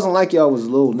 Up. It wasn't like y'all was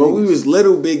little. But we was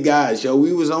little big guys, yo.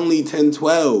 We was only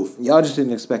 10-12. Y'all just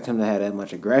didn't expect him to have that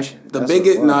much aggression. The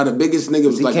biggest nigga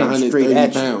was like 130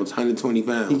 pounds, 120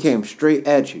 pounds. He came straight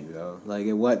at you, yo. Like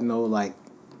it wasn't no like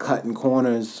cutting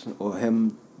corners or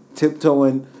him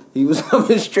tiptoeing. He was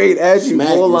coming straight at you,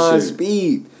 goal line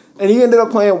speed. And he ended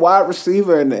up playing wide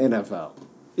receiver in the NFL.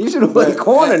 He should have played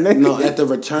corner, nigga. No, at the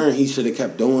return, he should have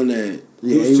kept doing that.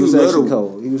 Yeah, he was too little.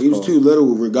 Cold. He was too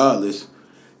little regardless.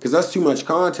 Because that's too much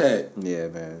contact. Yeah,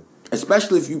 man.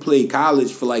 Especially if you played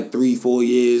college for like 3-4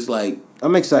 years. Like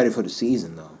I'm excited for the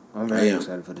season, though. I'm very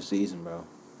excited for the season, bro.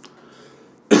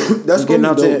 That's getting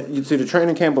out to the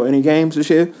training camp or any games this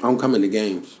year? I'm coming to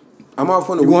games. I'm off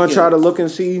on the weekend. You want to try to look and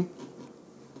see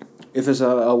if it's a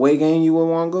away game you would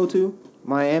want to go to?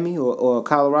 Miami or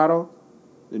Colorado?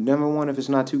 The Denver one if it's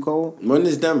not too cold? When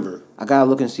is Denver? I got to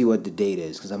look and see what the date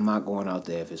is because I'm not going out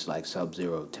there if it's like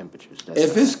sub-zero temperatures.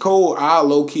 If it's cold, I'll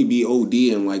low-key be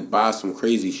OD and like buy some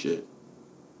crazy shit.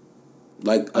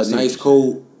 Like a nice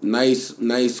coat, nice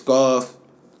scarf.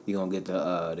 You going to get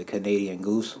the Canadian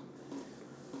Goose?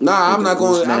 Nah, I'm not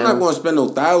going to spend no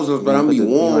thousands, but I'm gonna be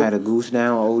warm. You gonna have a goose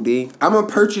down, OD? I'm gonna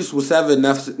purchase whatever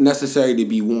necessary to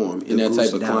be warm in that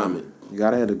type of climate. You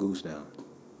gotta have the goose down.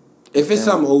 If it's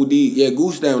something OD, yeah,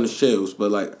 goose down is chills.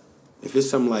 But like, if it's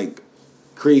something like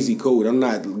crazy cold, I'm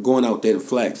not going out there to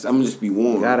flex. I'm gonna just be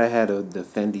warm. You gotta have the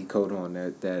Fendi coat on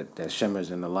that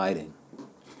shimmers in the lighting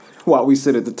while we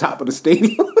sit at the top of the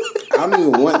stadium. I don't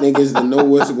even want niggas to know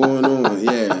what's going on.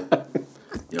 Yeah.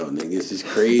 Yo, niggas is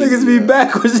crazy. Niggas be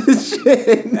backwards and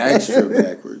shit. Extra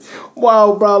backwards.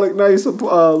 Wow, brolic, nice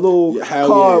little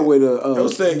car with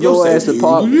a yo ass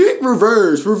apartment.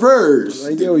 Reverse.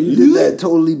 Like, yo, you did that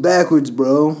totally backwards,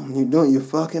 bro. You're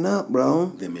fucking up, bro.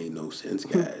 That made no sense,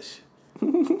 guys.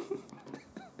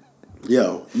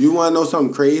 Yo, you want to know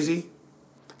something crazy?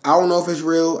 I don't know if it's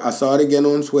real. I saw it again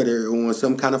on Twitter or on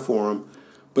some kind of forum.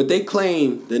 But they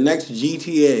claim the next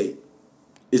GTA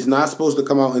is not supposed to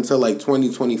come out until like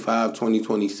 2025,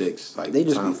 2026. Like they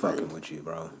just be fucking with you,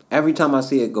 bro. Every time I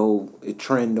see it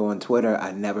trend on Twitter,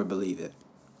 I never believe it.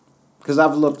 Because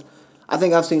I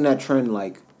think I've seen that trend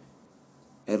like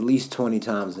at least 20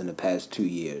 times in the past 2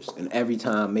 years. And every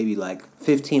time, maybe like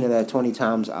 15 of that 20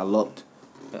 times, I looked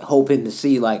hoping to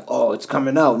see like, oh, it's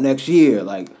coming out next year.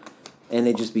 Like, and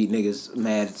they just be niggas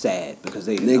mad sad because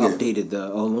they updated the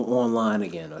online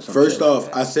again or something. First off,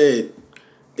 I said...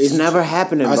 It's never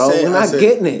happening, bro. We're not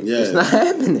getting it. Yeah. It's not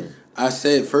happening. I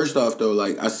said, first off, though,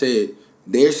 like I said,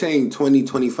 they're saying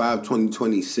 2025,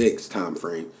 2026 time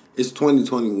frame. It's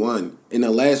 2021. And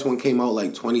the last one came out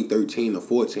like 2013 or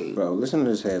 14. Bro, listen to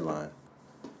this headline.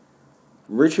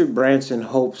 Richard Branson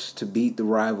hopes to beat the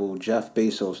rival Jeff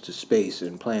Bezos to space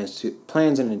and plans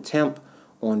an attempt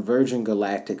on Virgin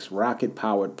Galactic's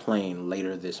rocket-powered plane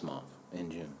later this month in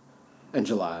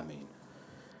July, I mean.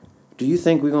 Do you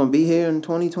think we're going to be here in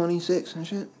 2026 and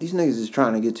shit? These niggas is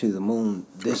trying to get to the moon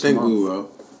this month.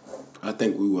 I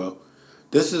think we will.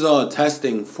 This is all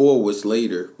testing for what's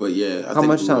later, but yeah, How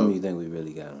much time do you think we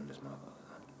really got on this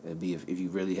motherfucker? It'd be if you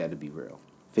really had to be real.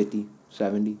 50,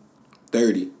 70?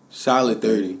 30. Solid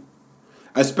 30.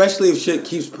 Especially if shit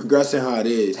keeps progressing how it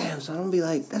is. Damn, so I'm going to be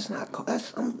like,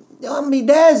 I'm going to be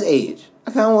Dad's age.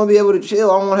 I kind of want to be able to chill.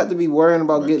 I don't want to have to be worrying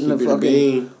about getting the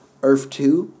fucking Earth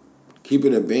 2.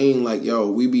 Keeping it being like,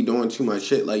 yo, we be doing too much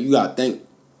shit. Like, you gotta think.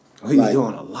 We be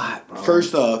doing a lot, bro.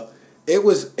 First off, it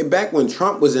was back when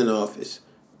Trump was in office.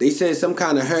 They said some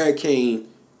kind of hurricane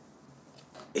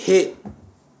hit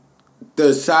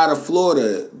the side of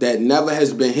Florida that never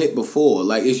has been hit before.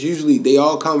 Like, it's usually, they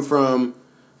all come from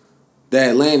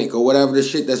the Atlantic or whatever the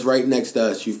shit that's right next to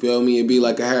us. You feel me? It'd be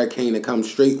like a hurricane that comes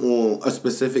straight on a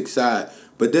specific side.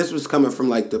 But this was coming from,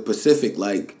 like, the Pacific,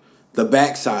 like, the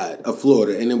backside of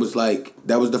Florida. And it was like,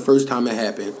 that was the first time it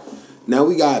happened. Now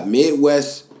we got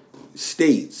Midwest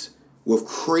states with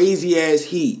crazy-ass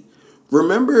heat.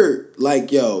 Remember,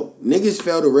 like, yo, niggas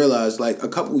fail to realize, like, a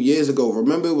couple years ago,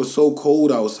 remember it was so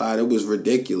cold outside, it was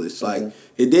ridiculous. Like,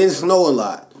 it didn't snow a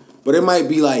lot. But it might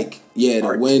be like, yeah,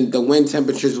 the wind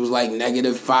temperatures was like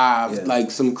 -5, like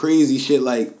some crazy shit.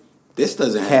 Like, this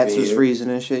doesn't happen. Cats was freezing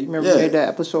and shit. You remember we made that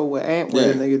episode with Ant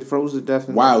where the nigga froze to death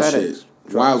in wild the shit.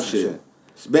 Wild shit.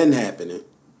 It's been happening.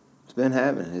 It's been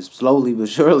happening. It's slowly but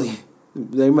surely.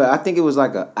 I think it was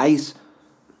like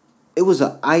it was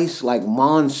a ice like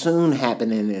monsoon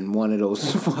happening in one of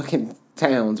those fucking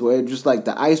towns where just like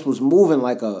the ice was moving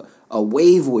like a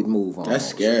wave would move on. That's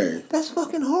scary. That's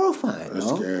fucking horrifying. That's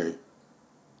scary.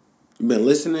 You been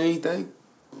listening to anything?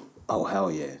 Oh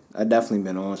hell yeah. I definitely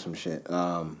been on some shit.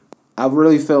 I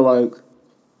really feel like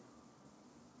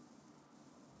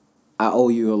I owe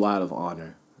you a lot of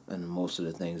honor in most of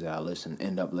the things that I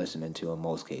end up listening to in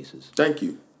most cases. Thank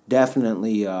you.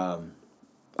 Definitely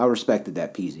I respected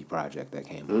that Peasy project that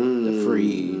came out. The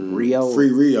Free Rio.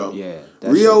 Free Rio. Yeah.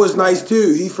 Rio is nice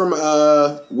too. He from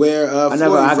where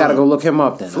I gotta go look him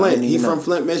up then. Flint. He from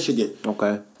Flint, Michigan.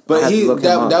 Okay. But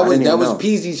that was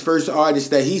Peasy's first artist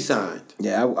that he signed.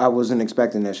 Yeah, I wasn't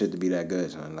expecting that shit to be that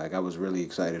good, son. Like I was really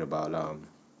excited about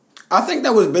I think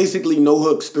that was basically No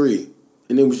Hooks 3.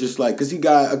 And it was just like, cause he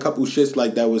got a couple shits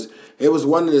like that it was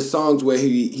one of the songs where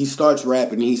he starts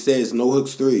rapping and he says No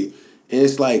Hooks 3. And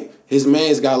it's like, his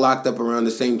mans got locked up around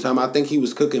the same time. I think he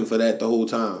was cooking for that the whole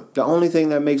time. The only thing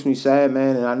that makes me sad,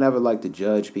 man, and I never like to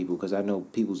judge people because I know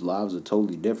people's lives are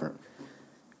totally different.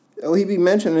 He be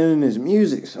mentioning it in his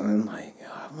music, so I'm like,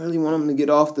 I really want him to get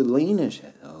off the lean and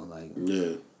shit, though. Like,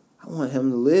 yeah. I want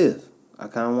him to live. I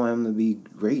kind of want him to be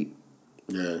great.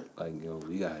 Yeah. Like, yo,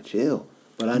 we gotta chill.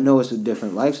 But I know it's a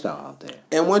different lifestyle out there.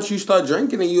 And once you start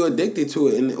drinking it, you're addicted to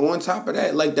it. And on top of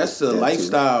that, like, that's the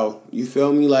lifestyle. You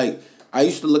feel me? Like, I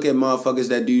used to look at motherfuckers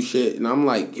that do shit, and I'm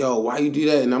like, yo, why you do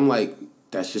that? And I'm like,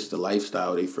 that's just the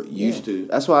lifestyle they used to.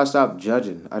 That's why I stopped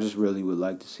judging. I just really would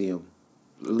like to see him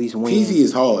at least Peasy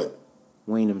is hard.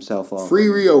 Wean himself off. Free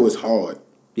Rio is hard.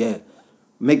 Yeah.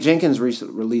 Mick Jenkins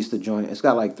released a joint. It's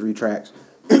got like 3 tracks.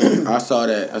 I saw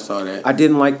that. I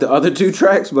didn't like the other 2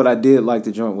 tracks, but I did like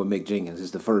the joint with Mick Jenkins.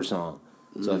 It's the first song.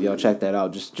 So if y'all check that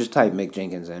out, just type Mick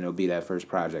Jenkins and it'll be that first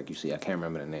project you see. I can't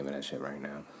remember the name of that shit right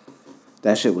now.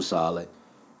 That shit was solid.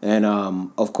 And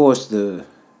of course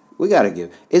we gotta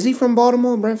give. Is he from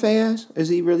Baltimore, Brent Fayez? Is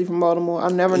he really from Baltimore? I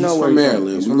never know where he's from.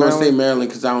 Maryland. We're gonna say Maryland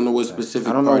because I don't know what specific.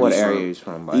 I don't know what area he's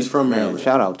from. But he's from Maryland.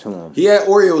 Shout out to him. He had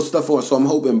Oreo stuff on, so I'm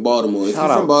hoping Baltimore. If you're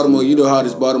from Baltimore, you the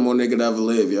hardest Baltimore nigga to ever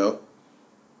live, yo.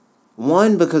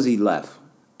 One, because he left,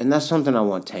 and that's something I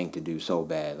want Tank to do so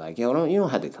bad. Like, yo, you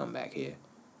don't have to come back here.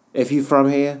 If you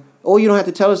from here, or you don't have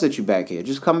to tell us that you back here.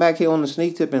 Just come back here on the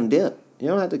sneak tip and dip. You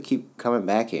don't have to keep coming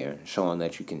back here and showing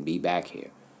that you can be back here.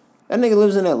 That nigga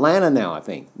lives in Atlanta now, I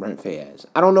think, Brent Fayez.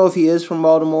 I don't know if he is from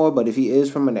Baltimore, but if he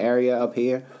is from an area up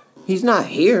here, he's not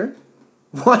here.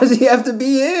 Why does he have to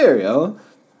be here, yo?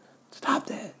 Stop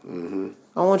that. Mm-hmm.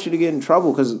 I don't want you to get in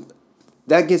trouble, because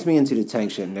that gets me into the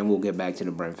Tank shit, and then we'll get back to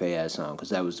the Brent Fayez song,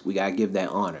 because we got to give that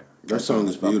honor. That song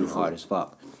is beautiful. Hard as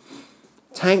fuck.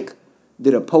 Tank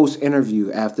did a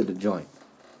post-interview after the joint.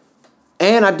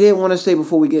 And I did want to say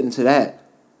before we get into that,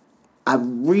 I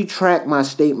retract my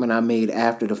statement I made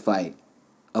after the fight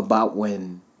about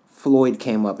when Floyd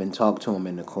came up and talked to him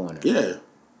in the corner. Yeah.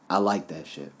 I like that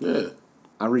shit. Yeah.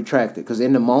 I retracted because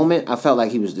in the moment I felt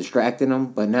like he was distracting him,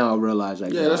 but now I realize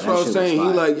like that's what I was saying. He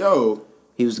like, yo,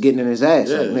 he was getting in his ass.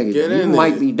 Yeah, like, nigga, get you in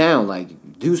might there. be down.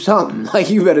 Like, do something. Like,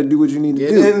 you better do what you need to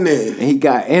do. Get in there. And he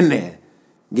got in there.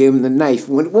 Gave him the knife.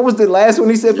 What was the last one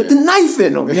he said? Put the knife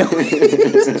in him. Yo.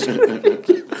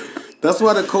 That's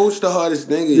why the coach the hardest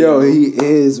nigga. Yo, he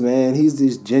is, man. He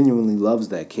just genuinely loves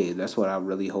that kid. That's what I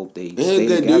really hope they stay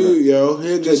good together. Dude, yo.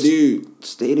 He a good dude.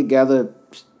 Stay together.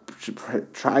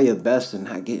 Try your best and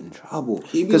not get in trouble.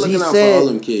 He be looking out for all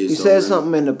them kids. He said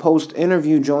something in the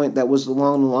post-interview joint that was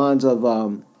along the lines of,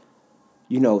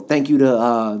 thank you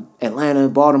to Atlanta,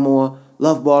 Baltimore.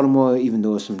 Love Baltimore, even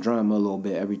though it's some drama a little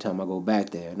bit every time I go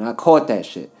back there. And I caught that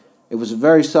shit. It was a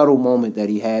very subtle moment that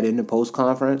he had in the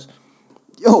post-conference.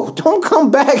 Yo, don't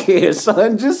come back here,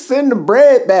 son. Just send the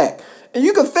bread back. And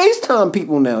you can FaceTime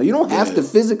people now. You don't have to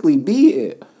physically be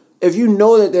here. If you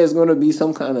know that there's going to be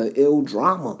some kind of ill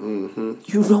drama,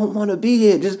 you don't want to be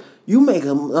here. Just, you make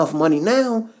enough money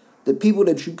now. the people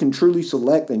that you can truly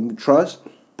select and you trust,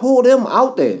 pull them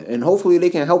out there, and hopefully they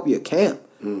can help your camp.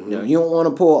 Mm-hmm. You know, you don't want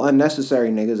to pull unnecessary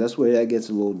niggas. That's where that gets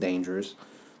a little dangerous.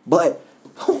 But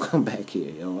don't come back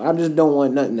here, yo. I just don't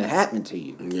want nothing to happen to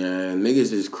you. Yeah,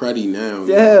 niggas is cruddy now.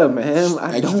 Yeah, man.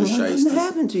 I Extra don't want nothing shiesty. to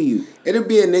happen to you. It'll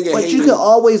be a nigga But hating. you could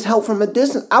always help from a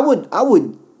distance. I would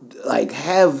like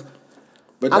have.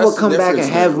 But I that's would the come back and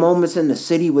difference have now. moments in the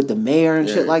city with the mayor and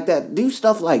Yeah. shit like that. Do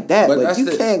stuff like that, But but that's you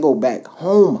the- can't go back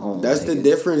home. That's the nigga.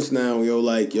 difference now, yo.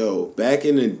 Like, yo, back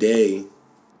in the day,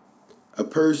 a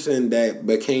person that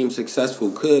became successful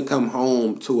could come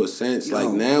home to a sense. Yo. Like,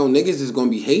 now, niggas is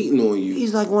gonna be hating on you.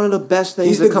 He's like one of the best things.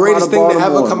 He's to the come greatest out of thing to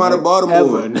ever Baltimore, come out of like,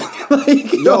 Baltimore. ever.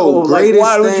 Like, Yo, like, greatest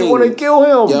why would thing. you want to kill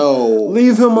him? Yo,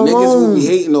 leave him alone. Niggas will be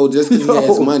hating though just because he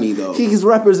has money though. He's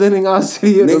representing our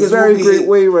city in Niggas a very will be great hate-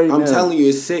 way right now. I'm telling you,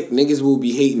 it's sick. Niggas will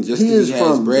be hating just he because is he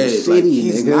has from bread. the city, Like,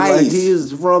 he's nigga. nice. Like, he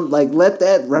is from let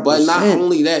that but represent. not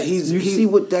only that, you see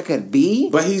what that could be.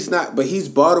 But he's not. But he's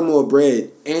Baltimore bred,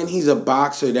 and he's a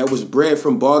boxer that was bred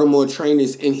from Baltimore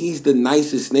trainers, and he's the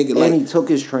nicest nigga. Like, And he took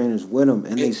his trainers with him,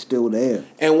 and they still there.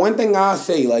 and one thing I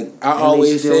say, like I they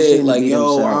always still seem said, to like be yo,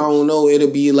 I themselves. don't know, it'll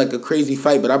be like a crazy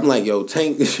fight, but I'm like, yo,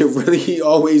 Tank, this shit really, he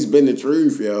always been the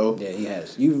truth, yo. Yeah, he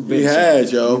has. You've been He saying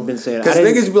has, that. yo. You've been saying 'Cause that. I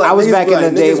didn't- niggas be like- I was niggas back be in the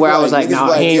like- day niggas where be I was like- like, niggas nah,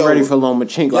 be like, he ain't yo. ready for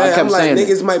Lomachenko. Yeah, I kept I'm like, saying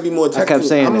niggas that. might be more I technical. kept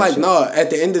saying I'm that like, shit. nah, at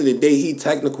the end of the day, he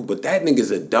technical, but that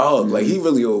nigga's a dog. Like, he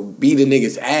really will beat a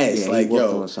nigga's ass. Yeah, like, he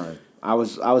whooped yo. on son. I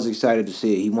was excited to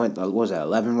see it. He went, what was that,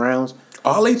 11 rounds?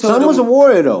 All they told Son him was a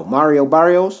warrior though. Mario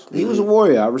Barrios, he was a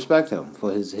warrior. I respect him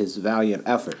for his valiant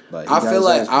effort. But he I got feel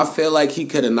his like ass he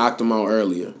could have knocked him out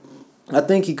earlier. beat. I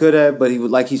think he could have, but he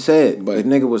was like he said, But- the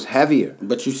nigga was heavier.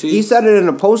 But you see, He said it in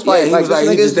the post fight, Yeah, he like was this like, he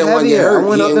nigga's just didn't wanna get heavier. hurt. I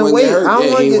went He up didn't in wanna weight. get hurt. I don't Yeah,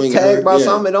 want he to didn't get wanna get tagged by hurt. Yeah.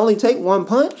 something. It only take one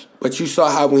punch. But you saw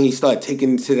how when he started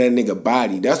taking to that nigga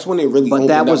body, that's when it really But opened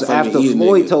that up was for him to after eat a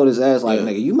Floyd nigga. told his ass, like, Yeah.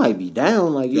 nigga, you might be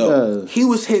down. Like, you Yo, got he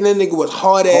was hitting that nigga with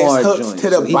hard ass hard hooks joints. to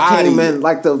the So he body. came in,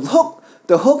 like, the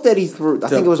hook that he threw, I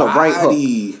think it was a right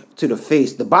body. hook to the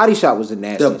face. The body shot was the The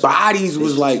nastiest. bodies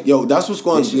was like, yo, that's what's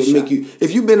going Vicious to make shot. you.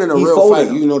 If you've been in a He real folded fight,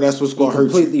 him. you know that's what's going to hurt you.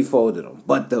 Completely folded him.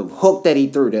 But the hook that he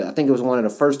threw, I think it was one of the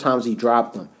first times he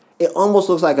dropped him. It almost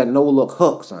looks like a no-look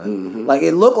hook, son. Mm-hmm. Like,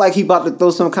 it looked like he about to throw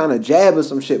some kind of jab or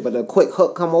some shit, but a quick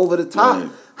hook come over the top. Right.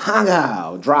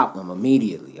 Hang dropped him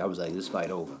immediately. I was like, this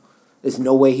fight over. There's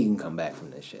no way he can come back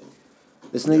from this shit.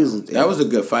 This nigga's... That was a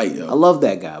good fight, I yo. love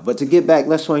that guy. But to get back,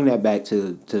 let's swing that back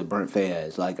to Brent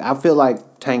Fayez. Like, I feel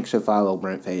like Tank should follow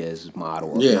Brent Fayez's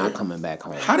model of Yeah. not coming back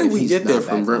home. How did if we he's get there not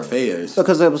from back Brent home. Fayez?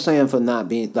 Because I was saying for not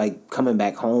being, like, coming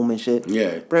back home and shit.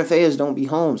 Yeah. Brent Fayez don't be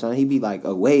home, son. He be, like,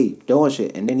 away doing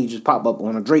shit, and then he just pop up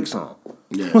on a Drake song.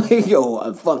 Yeah. Like, yo,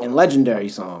 a fucking legendary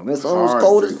song. That song was Hard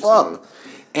cold as Drake fuck. song.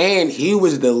 And he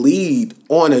was the lead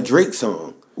on a Drake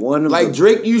song. One of Like the-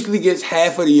 Drake usually gets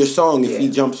half of your song if Yeah. he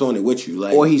jumps on it with you.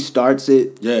 Like, Or he starts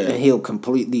it, Yeah. and he'll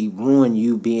completely ruin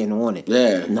you being on it.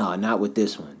 Yeah. No, not with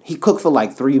this one. He cooked for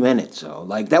like 3 minutes, so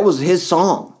like that was his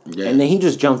song. Yeah. And then he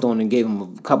just jumped on and gave him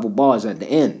a couple bars at the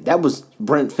end. That was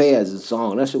Brent Fayez's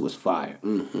song. That shit was fire.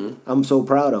 Mm-hmm. I'm so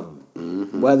proud of him.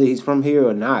 Mm-hmm. Whether he's from here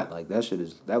or not, like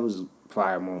that was a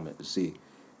fire moment to see.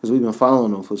 Because we've been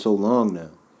following him for so long now.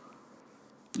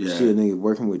 You see a nigga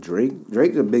working with Drake.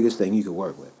 Drake's the biggest thing you could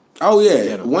work with. Oh yeah.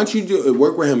 General. Once you do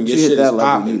work with him, your You hit shit that is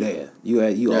level, you popping. there.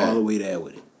 You Yeah. all the way there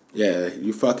with it. Yeah,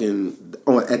 you fucking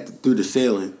through the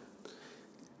ceiling.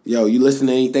 Yo, you listen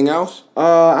to anything else?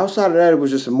 Outside of that, it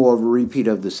was just more of a repeat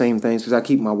of the same things because I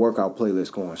keep my workout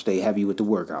playlist going. Stay heavy with the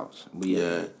workouts. But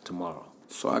yeah, tomorrow.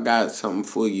 So I got something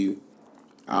for you.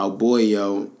 Our boy,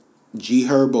 yo, G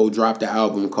Herbo dropped the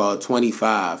album called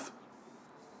 25.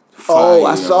 Oh,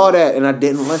 I Fire. saw that and I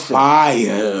didn't listen.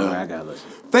 Fire. All right, I gotta listen.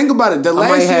 Think about it. The I last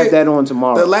might shit, have that on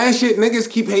tomorrow. The last shit, niggas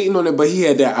keep hating on it, but he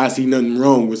had that I see nothing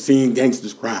wrong with seeing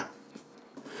gangsters cry.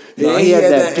 No, And he had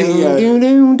that. and he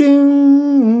had-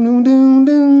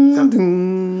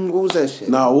 What was that shit?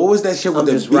 No, what was that shit with I'm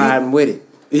the just beat? riding with it.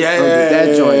 Yeah,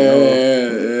 that joint.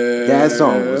 That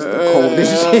song was the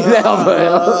coldest shit ever.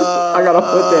 I gotta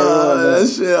put that on. That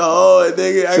shit hard,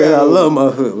 nigga. I love my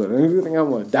hood, but you think I'm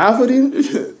gonna die for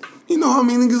them? You know how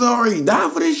many niggas already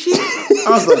died for this shit? I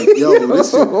was like, yo,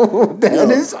 this shit. That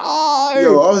is hard.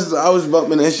 Yo, I was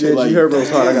bumping that shit Yeah, like, G Herbo's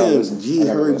hard. I gotta damn, listen. G I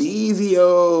gotta Herb listen. easy,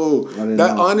 yo. didn't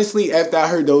That know. honestly, after I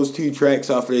heard those 2 tracks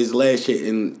off of his last shit,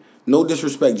 and no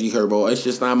disrespect, G Herbo, it's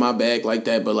just not my bag like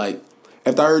that. But like,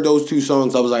 after I heard those 2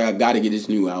 songs, I was like, I gotta get this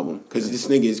new album because this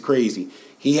nigga is crazy.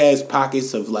 He has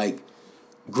pockets of like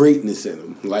greatness in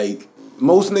him. Like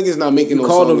most niggas not making You no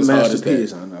called song him as hard as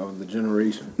masterpiece. that. I know.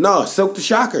 generation. No, Silk the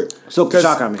Shocker. Silk the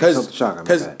Shocker, I mean. Silk the Shocker,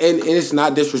 Because and it's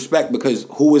not disrespect because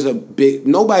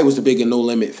nobody was a big No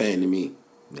Limit fan to me.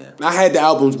 Yeah. I had the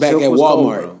albums back Silk at was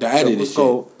Walmart, cold, the Silk edited was shit.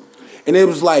 cold. And it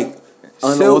was like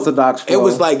Unorthodox Silk, it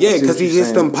was flow. like, I yeah, see because what he you're hits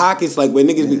saying. them pockets like where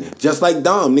niggas be just like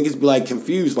Dom, niggas be like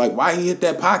confused, like why he hit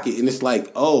that pocket? And it's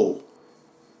like, oh,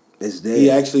 It's there. He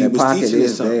actually that was pocket teaching us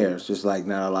is something. there. It's just like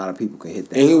not a lot of people can hit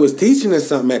that. and he was teaching us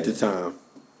something at the time.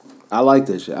 I like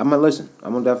this shit. I'm gonna listen.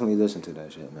 I'm gonna definitely listen to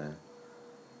that shit, man.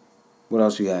 What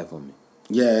else you have for me?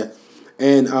 Yeah.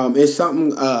 And it's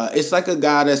something it's like a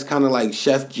guy that's kind of like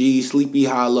Chef G, Sleepy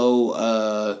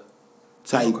Hollow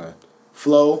type Okay.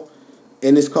 flow.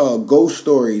 And it's called Ghost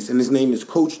Stories and his name is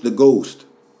Coach the Ghost.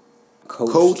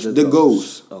 Coach the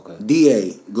Ghost. Okay.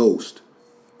 DA Ghost.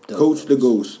 The Coach the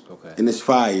Ghost. Okay. And it's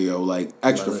fire, yo, like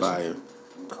extra Listen. fire.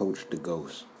 Coach the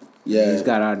Ghost. Yeah. He's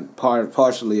got our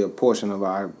partially a portion of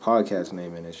our podcast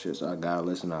name in this shit, so I gotta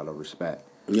listen out of respect.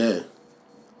 Yeah.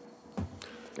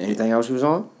 Anything else you was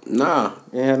on? Nah.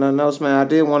 Yeah, nothing else, man. I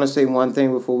did want to say one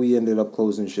thing before we ended up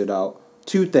closing shit out.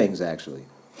 Two things, actually.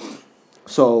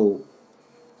 So,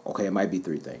 okay, it might be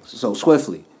three things. So,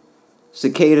 swiftly.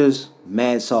 Cicadas,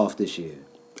 mad soft this year.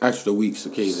 Extra weak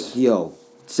cicadas. Yo,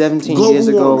 17 Global years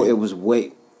ago, warming. it was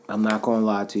way... I'm not going to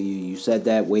lie to you. You said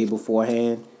that way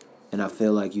beforehand, and I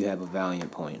feel like you have a valiant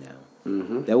point now.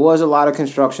 Mm-hmm. There was a lot of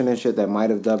construction and shit that might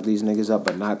have dug these niggas up,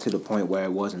 but not to the point where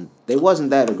they wasn't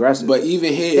that aggressive. But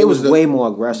even here, it was way more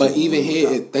aggressive. But even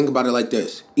here, think about it like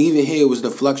this. Even here, it was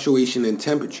the fluctuation in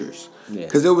temperatures. Yeah.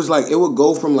 Because it was like, it would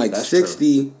go from like That's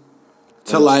 60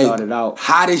 to When it like started out.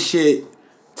 hot as shit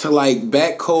to like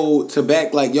back cold to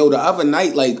back like, yo, the other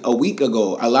night, like a week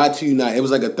ago, I lied to you not. It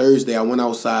was like a Thursday. I went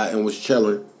outside and was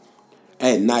chilling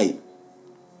at night.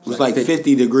 It was like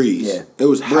 50 degrees. Yeah. It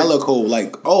was hella cold.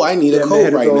 Like, oh, I need a man coat had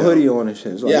to right throw now. a hoodie on and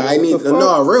shit. It's like, Yeah, I what need the fuck?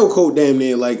 no a real coat. Damn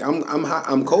near. Like I'm hot.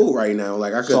 I'm cold right now.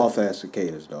 Like I could. Soft ass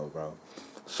cicadas though, bro.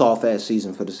 Soft ass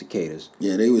season for the cicadas.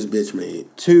 Yeah, they was bitch made.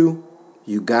 2,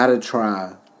 you gotta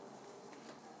try.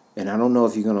 And I don't know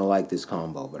if you're gonna like this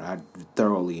combo, but I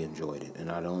thoroughly enjoyed it,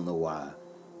 and I don't know why.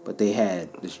 But they had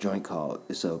this joint called,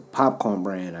 it's a popcorn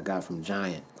brand I got from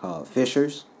Giant called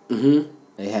Fisher's. Mm-hmm.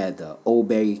 They had the Old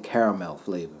Bay caramel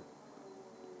flavor.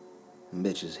 Them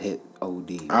bitches hit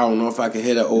OD. I don't know if I can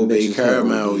hit an Old Bay bitches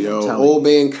caramel, hit OD, yo. I'm telling Old you.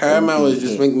 Bay and caramel OD is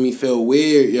just hit. making me feel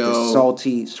weird, The yo.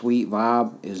 salty, sweet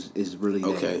vibe is really there.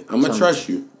 Okay, I'ma Some- trust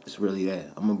you. It's really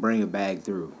there. I'm gonna bring a bag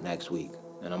through next week,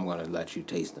 and I'm gonna let you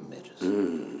taste them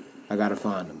bitches. I gotta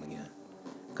find them again,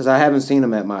 cause I haven't seen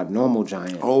them at my normal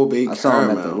Giant. Old Bay I saw them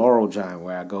at the caramel. Laurel Giant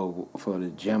where I go for the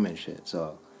gym and shit.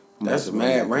 So I'm gonna That's have to bring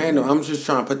mad that random. back. I'm just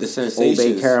trying to put the Old Bay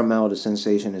sensations. caramel. The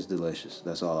sensation is delicious.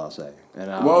 That's all I'll say. And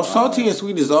Well, salty and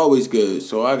sweet is always good,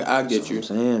 so I get you. I'm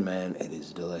saying, man, it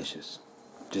is delicious.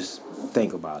 Just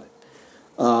think about it.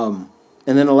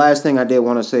 And then the last thing I did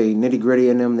want to say, Nitty Gritty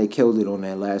and them, they killed it on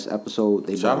that last episode.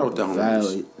 They Shout brought out to up a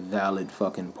homies. valid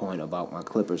fucking point about my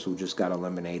Clippers who just got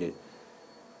eliminated.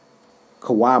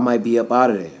 Kawhi might be up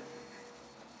out of there.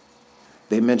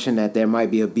 They mentioned that there might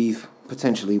be a beef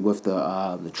potentially with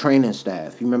the training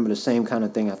staff. You remember the same kind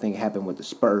of thing I think happened with the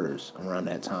Spurs around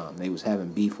that time. They was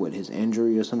having beef with his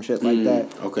injury or some shit like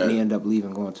that. okay. And he ended up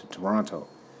leaving, going to Toronto.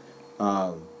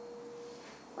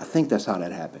 I think that's how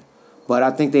that happened. But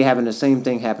I think they having the same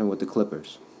thing happen with the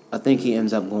Clippers. I think he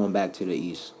ends up going back to the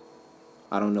East.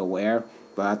 I don't know where,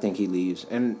 but I think he leaves.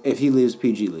 And if he leaves,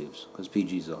 PG leaves, because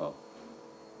PG's a hoe.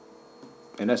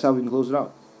 And that's how we can close it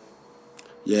out.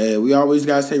 Yeah, we always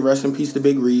gotta say rest in peace to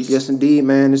Big Reese. Yes, indeed,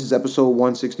 man. This is episode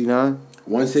 169.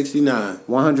 169.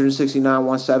 169,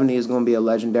 170 is going to be a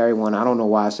legendary one. I don't know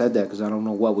why I said that, because I don't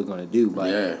know what we're going to do, but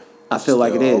Yeah. I feel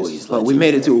like it Still is. always But we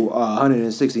made it to legendary.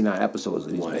 169 episodes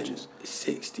of these bitches.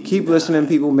 160. Keep listening,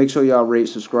 people. Make sure y'all rate,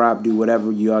 subscribe, do whatever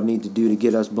y'all need to do to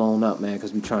get us blown up, man,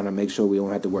 because we're trying to make sure we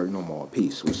don't have to work no more.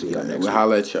 Peace. We'll see y'all next We'll week.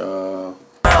 holler at y'all.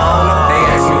 They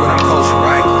ask me what I'm coaching,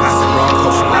 right? I said, bro, I'm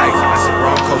coaching life. I said, bro,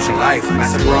 I'm coaching life. I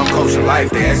said, bro, I'm coaching life.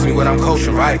 They ask me what I'm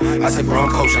coaching, right? I said, bro,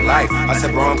 I'm coaching life. I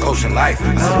said, bro, I'm coaching life. I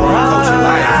said, bro, I'm coaching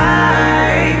life.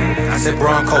 I said,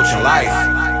 bro, I'm coaching life.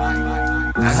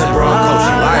 I said, bro, I'm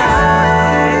coaching life.